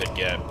scroll we could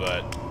get,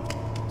 but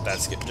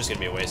that's just gonna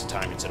be a waste of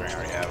time considering I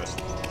already have it.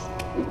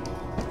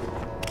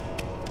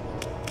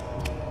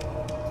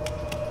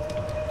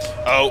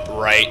 Oh,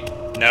 right.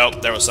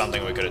 Nope, there was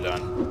something we could have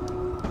done.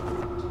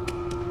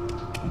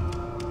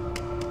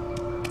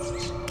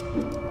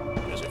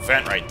 There's a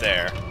vent right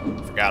there.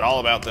 Forgot all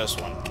about this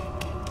one.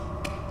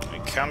 We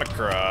come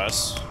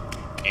across,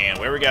 and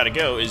where we gotta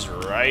go is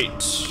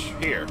right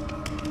here.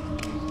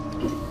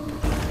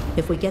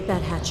 If we get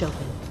that hatch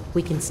open,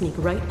 we can sneak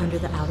right under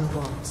the outer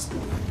walls.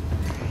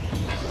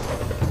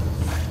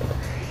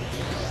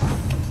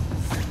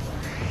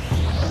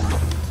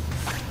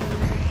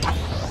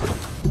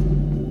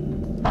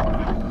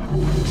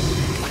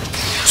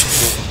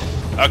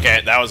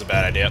 Okay, that was a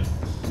bad idea.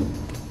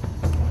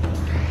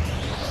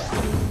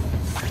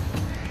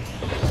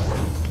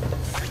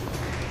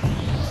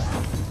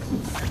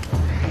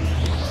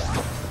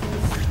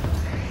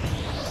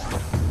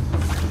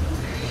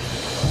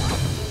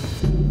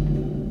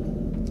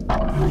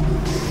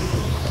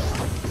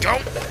 Go!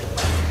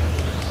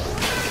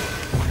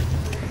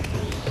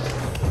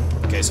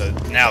 Okay, so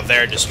now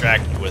they're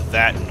distracted with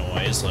that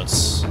noise.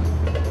 Let's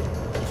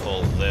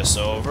pull this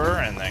over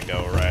and then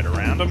go right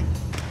around them.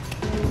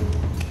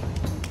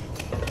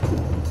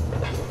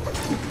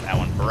 That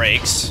one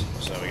breaks,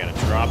 so we gotta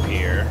drop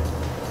here.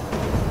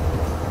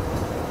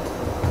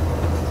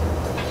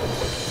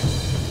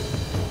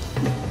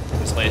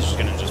 This laser's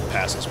gonna just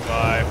pass us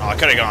by. Oh, I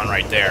could've gone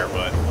right there,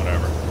 but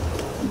whatever.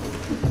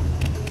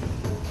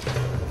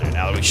 There,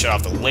 now that we shut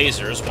off the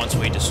lasers, once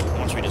we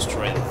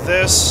destroy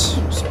this,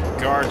 some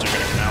guards are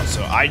gonna come out,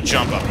 so I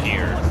jump up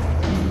here.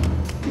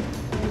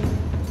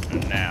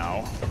 And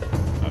now,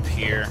 up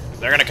here,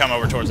 they're gonna come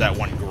over towards that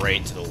one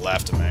grate to the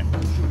left of me.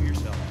 Shoot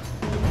yourself.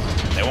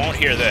 They won't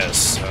hear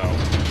this, so...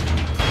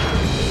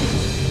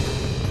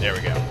 There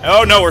we go.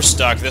 Oh no, we're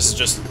stuck. This is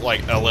just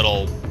like a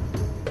little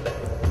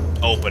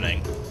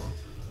opening.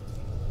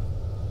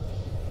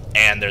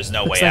 And there's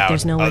no way out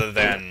other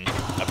than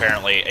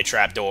apparently a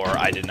trap door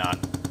I did not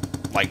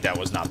like that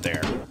was not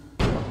there.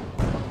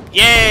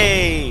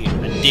 Yay!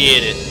 I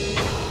did it.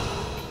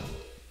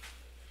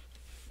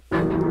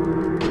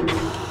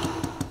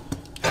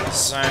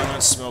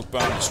 Silence, smoke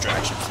bomb,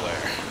 distraction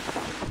flare.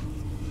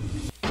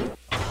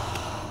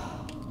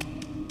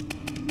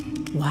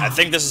 Wow. I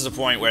think this is the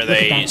point where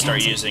they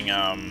start using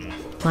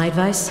My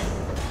advice: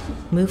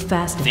 move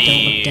fast and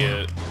don't look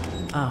down.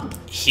 Oh.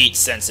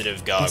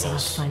 Heat-sensitive goggles. Guess I'll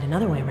have to find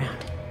another way around.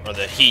 Or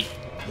the heat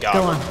Go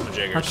goggles. on.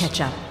 I'll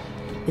catch up.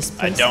 This I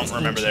place don't is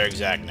remember ancient. their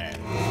exact name.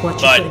 What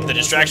you But putting the in those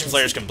distraction windows?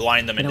 flares can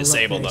blind them and They don't look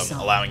disable very them,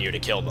 solid. allowing you to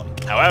kill them.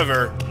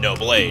 However, no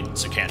blade,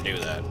 so can't do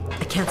that.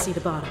 I can't see the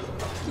bottom.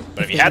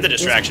 But if you had the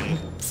distraction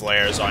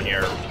flares on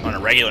a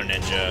regular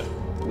ninja,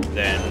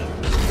 then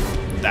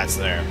that's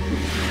there.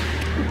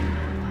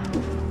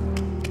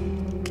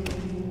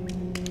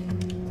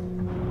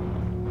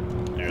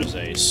 There's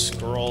a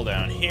scroll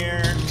down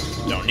here.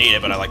 Don't need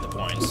it, but I like the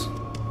points.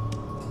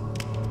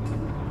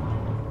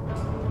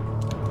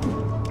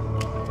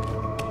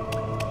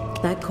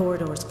 That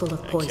corridor is full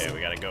of poison. Okay,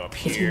 we gotta go up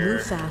If you here.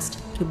 move fast,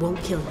 it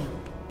won't kill you.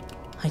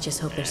 I just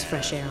hope there's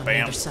fresh air on the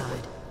Bam. other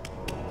side.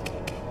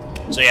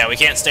 So yeah, we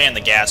can't stay in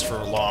the gas for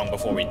long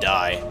before we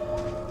die.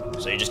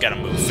 So you just gotta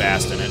move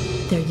fast in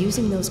it. They're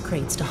using those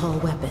crates to haul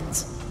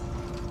weapons.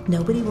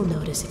 Nobody will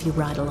notice if you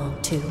ride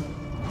along too.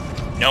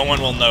 No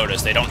one will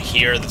notice. They don't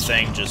hear the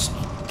thing just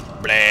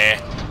bleh.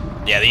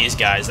 Yeah, these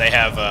guys, they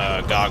have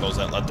goggles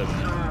that let them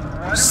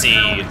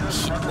see,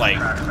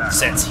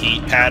 sense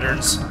heat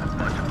patterns.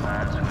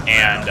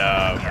 And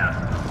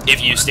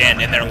if you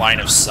stand in their line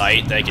of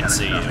sight, they can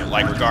see you,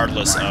 like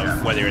regardless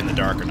of whether you're in the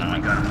dark or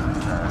not.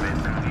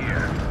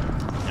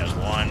 There's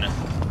one.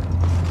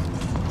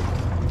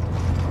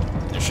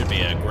 There should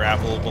be a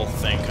gravelable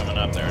thing coming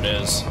up. There it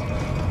is.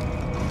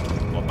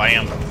 Well,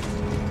 bam.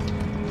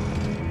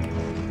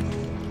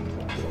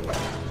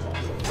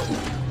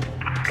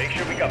 Make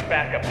sure we got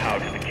backup power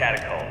to the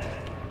catacombs.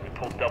 We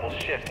pulled double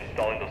shifts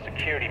installing those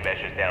security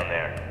measures down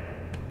there.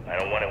 I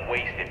don't want it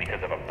wasted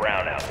because of a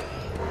brownout.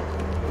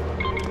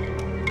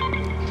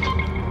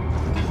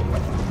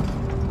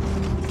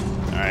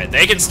 Alright,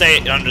 they can stay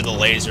under the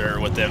laser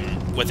with it,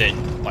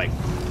 like,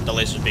 the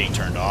laser being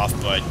turned off,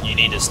 but you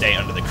need to stay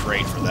under the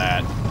crate for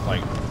that.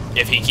 Like,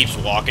 if he keeps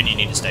walking, you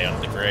need to stay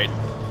under the crate.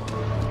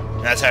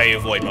 And that's how you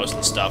avoid most of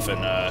the stuff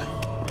in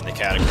the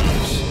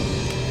catacombs.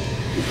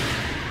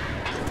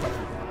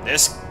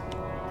 This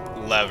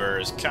lever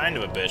is kind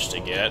of a bitch to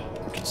get,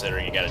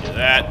 considering you gotta do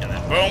that, and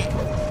then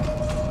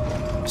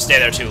boom! Stay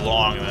there too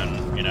long, and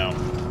then, you know,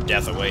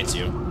 death awaits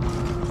you.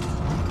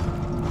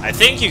 I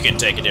think you can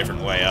take a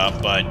different way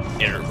up, but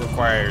it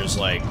requires,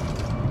 like,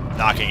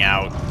 knocking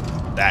out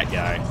that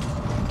guy.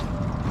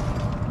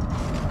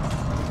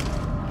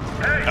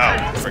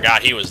 Oh,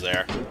 forgot he was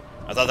there.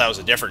 I thought that was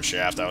a different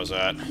shaft I was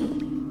at.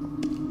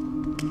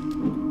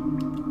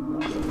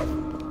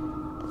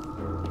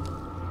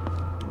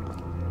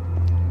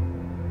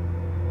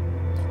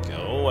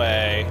 Go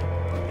away.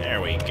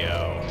 There we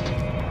go.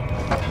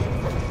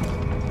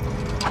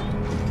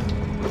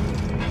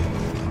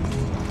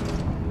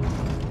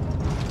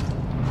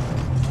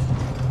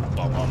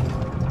 Bum bum.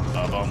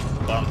 Bum bum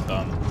bum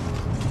bum.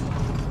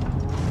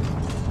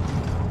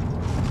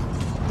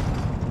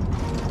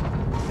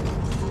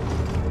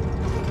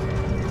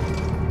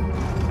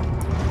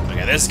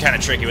 Okay, this is kind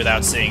of tricky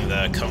without seeing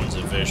the cones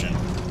of vision.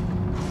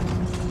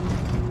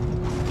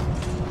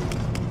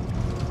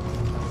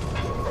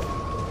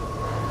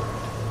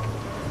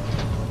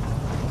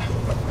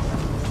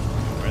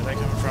 Where are they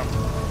coming from?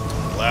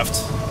 From the left.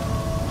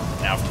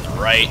 Now from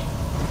the right.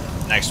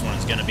 Next one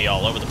is going to be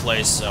all over the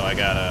place, so I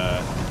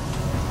gotta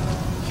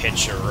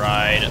hitch a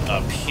ride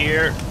up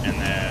here, and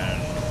then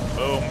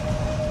boom.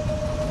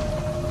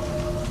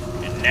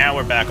 And now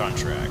we're back on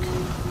track.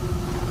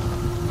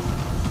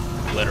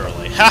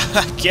 Literally.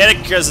 Haha, get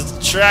it? Because it's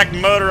a track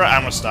motor.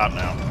 I'm gonna stop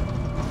now.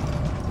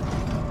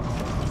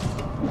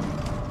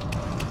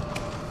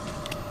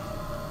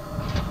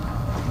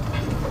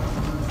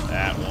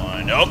 That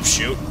one. Oh,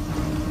 shoot.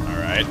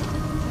 Alright.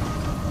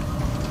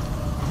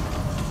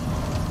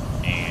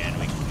 And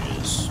we can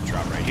just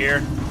drop right here.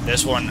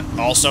 This one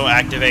also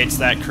activates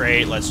that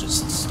crate. Let's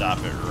just stop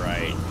it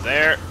right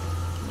there.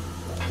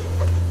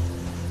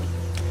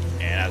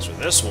 And as for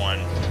this one,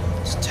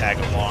 let's tag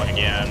along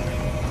again.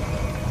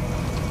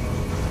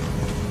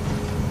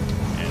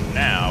 And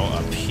now,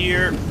 up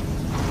here.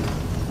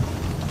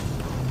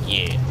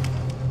 Yeah.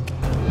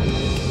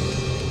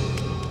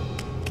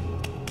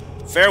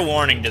 Fair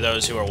warning to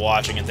those who are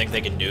watching and think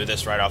they can do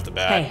this right off the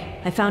bat.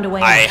 Hey, I found a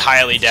way I out.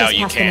 highly It's doubt just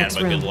you past the can, next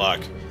but room. good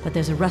luck. But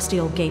there's a rusty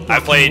old gate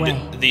I've blocking played the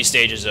way. these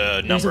stages a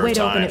There's number a way of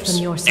to open it times,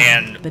 from your side,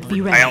 and but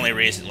be ready. I only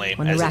recently,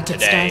 When the as of racket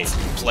today,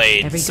 starts,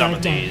 played every some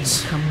of guard down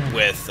these and come running.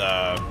 with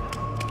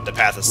the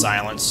Path of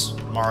Silence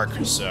mark,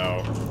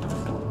 so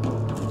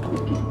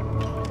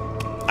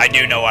I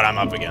do know what I'm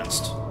up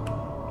against.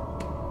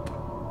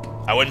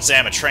 I wouldn't say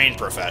I'm a trained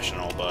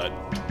professional, but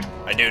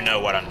I do know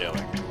what I'm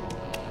doing.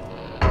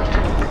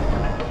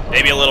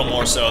 Maybe a little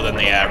more so than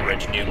the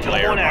average new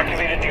player. Someone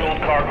activated the old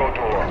cargo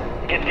door.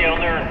 Get down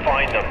there and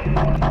find them.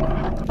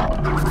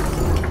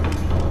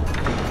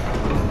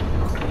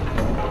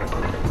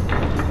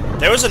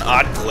 There was an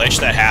odd glitch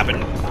that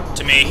happened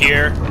to me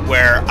here,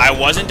 where I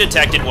wasn't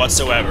detected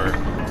whatsoever,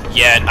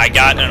 yet I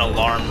got an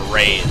alarm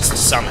raised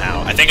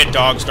somehow. I think a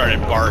dog started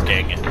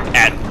barking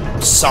at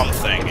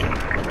something,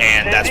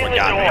 and that's what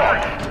got me.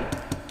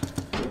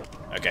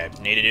 Okay,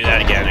 need to do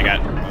that again. I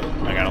got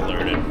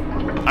alerted.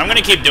 I'm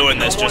gonna keep doing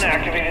this just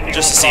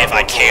to see if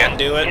I can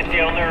do it.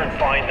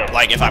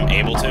 Like, if I'm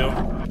able to.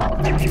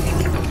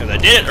 Because I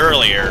did it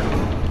earlier,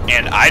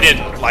 and I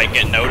didn't, like,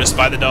 get noticed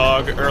by the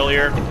dog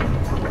earlier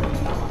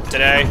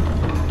today.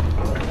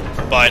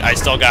 But I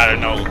still got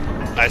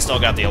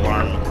the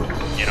alarm,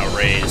 you know,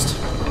 raised.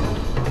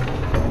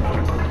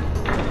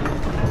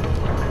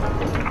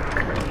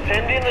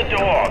 Send in the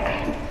dogs.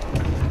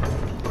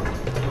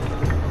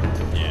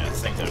 Yeah, I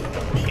think there's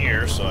one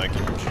here, so I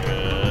can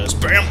just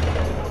BAM!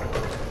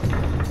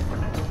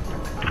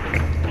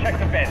 Check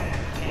the vent.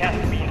 He has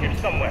to be here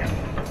somewhere.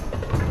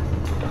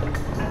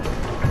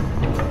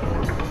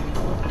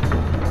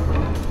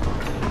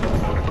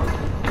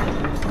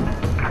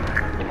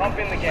 Pump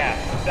in the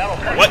gas. That'll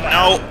push What? him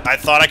out. No, I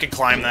thought I could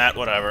climb that.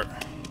 Whatever.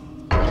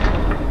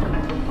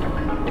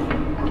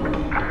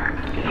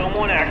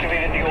 Someone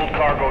activated the old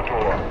cargo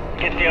door.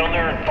 Get down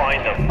there and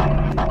find them.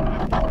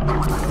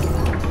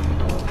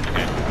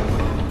 Okay.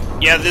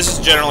 Yeah, this is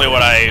generally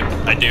what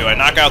I do. I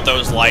knock out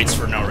those lights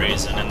for no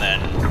reason, and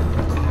then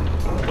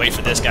wait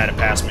for this guy to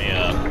pass me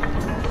up.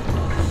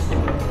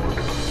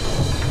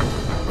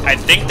 I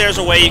think there's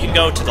a way you can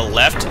go to the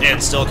left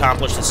and still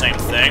accomplish the same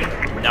thing.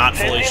 Not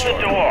fully sure. Send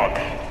in the dogs.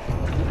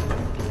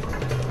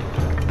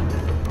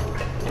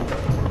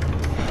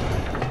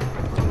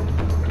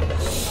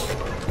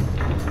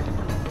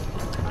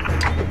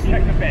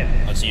 Check the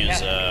vent. Let's He use has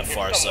to be here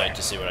Farsight somewhere.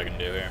 to see what I can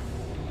do here.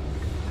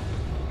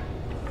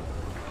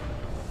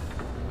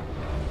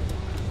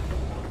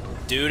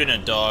 Dude and a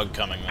dog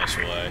coming this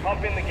way.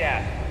 Pump in the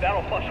gas.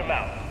 That'll flush him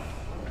out.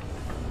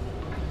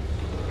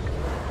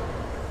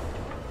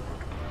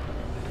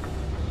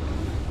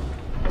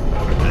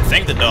 I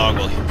think the dog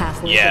will...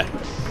 Halfway Yeah. there.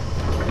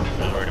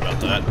 Not worried about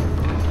that.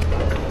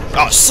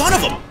 Oh, son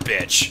of a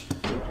bitch!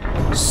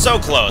 So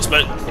close,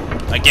 but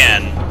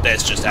again,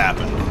 this just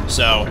happened.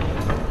 So,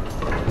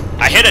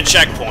 I hit a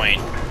checkpoint,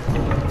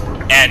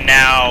 and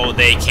now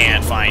they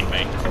can't find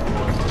me.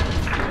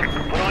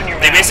 Put on your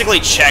They mask. basically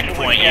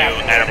checkpoint you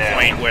Gas at a there.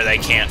 point where they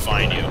can't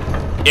find you.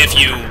 If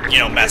you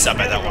know, mess up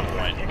at that one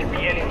point. You can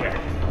be anywhere.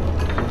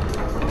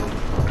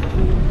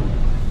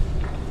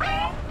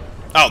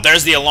 Oh,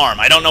 there's the alarm.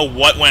 I don't know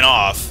what went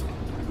off.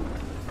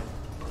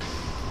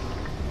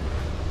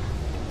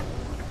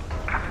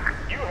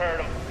 You heard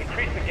him.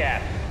 Increase the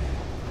gas.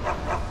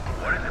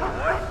 What is it,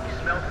 boy? You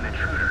smelled an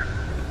intruder.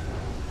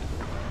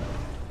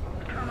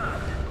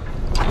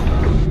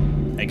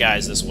 Hey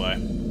guys, this way.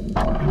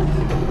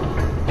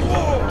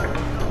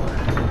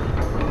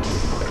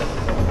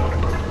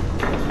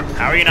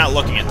 How are you not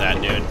looking at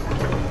that, dude?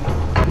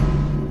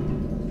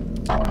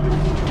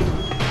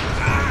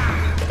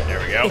 There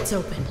we go. It's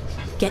open.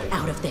 Get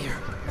out of there.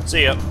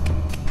 See ya.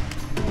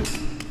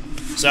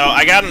 So,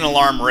 I got an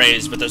alarm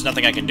raised, but there's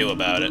nothing I can do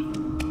about it.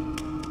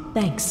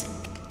 Thanks.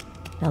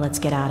 Now let's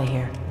get out of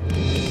here.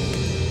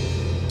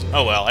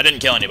 Oh well, I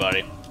didn't kill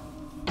anybody.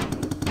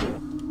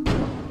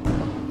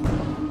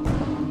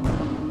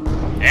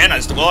 And I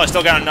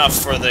still got enough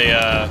for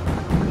the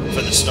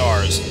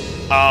stars.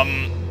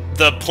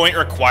 The point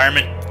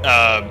requirement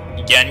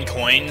yen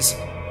coins,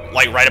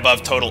 like right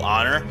above total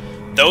honor,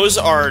 those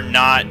are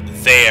not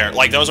there.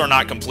 Like those are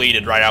not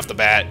completed right off the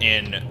bat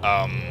in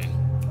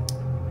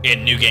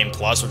New Game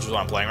Plus, which is what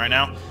I'm playing right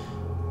now.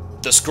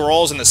 The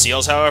scrolls and the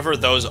seals, however,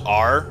 those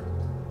are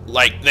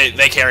like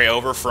they carry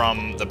over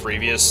from the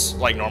previous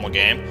like normal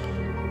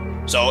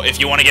game. So if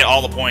you want to get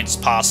all the points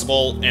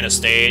possible in a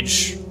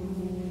stage,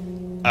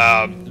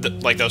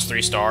 like those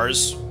 3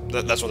 stars,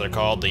 that's what they're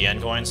called, the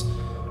yen coins,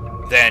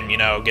 then, you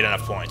know, get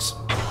enough points.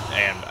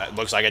 And it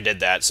looks like I did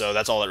that, so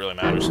that's all that really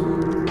matters.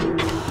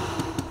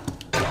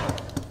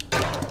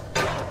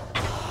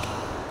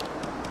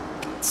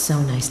 It's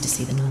so nice to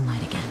see the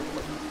moonlight again.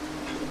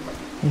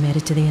 We made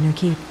it to the inner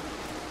keep.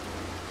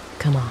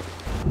 Come on.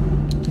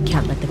 We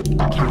can't let the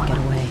count get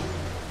away.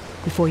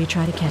 Before you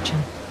try to catch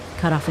him,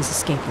 cut off his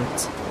escape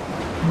routes.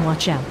 And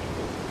watch out.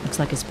 Looks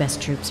like his best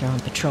troops are on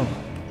patrol.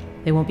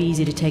 They won't be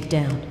easy to take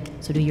down,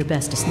 so do your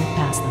best to sneak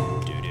past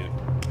them.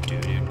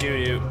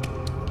 Doo-doo.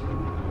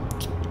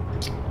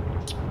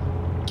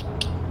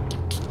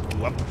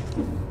 Whoop.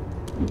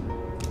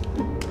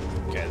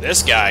 Okay,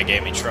 this guy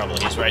gave me trouble.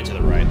 He's right to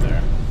the right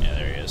there. Yeah,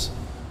 there he is.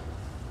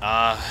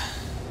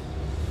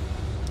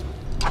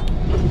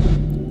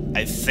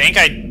 I think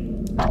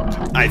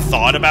I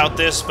thought about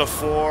this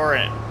before,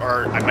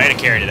 or I might have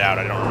carried it out,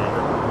 I don't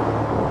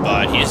remember.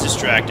 But he's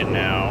distracted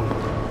now,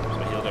 so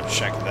he'll go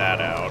check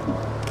that out.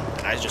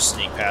 And I just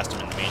sneak past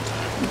him in the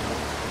meantime.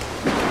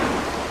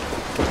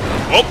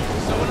 Oh!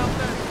 Someone up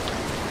there?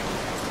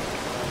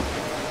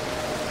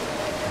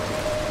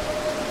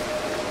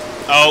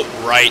 Oh,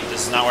 right.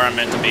 This is not where I'm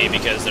meant to be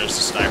because there's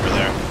a sniper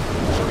there.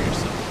 Show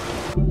yourself.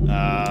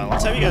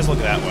 Let's have you guys look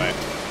that way.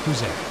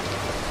 Who's there?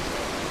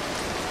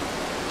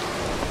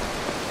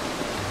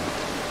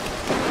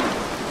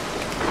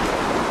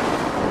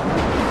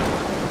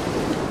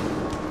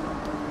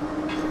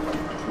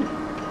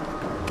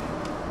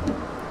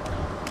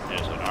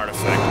 There's an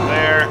artifact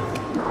there.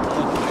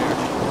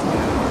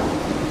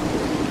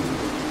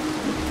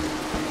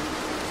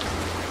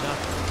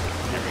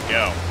 There we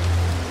go.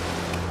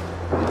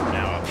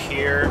 Now up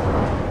here,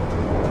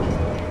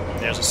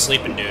 there's a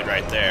sleeping dude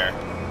right there.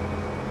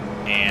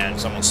 And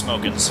someone's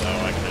smoking, so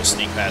I can just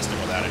sneak past him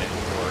without any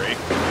worry.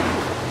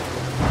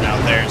 Now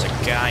there's a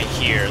guy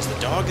here. Is the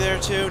dog there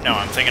too? No,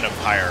 I'm thinking of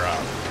higher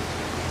up.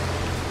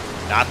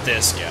 Not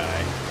this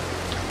guy.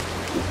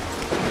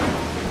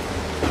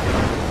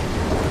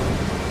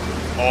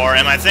 Or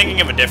am I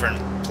thinking of a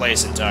different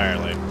place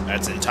entirely?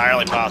 That's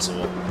entirely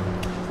possible.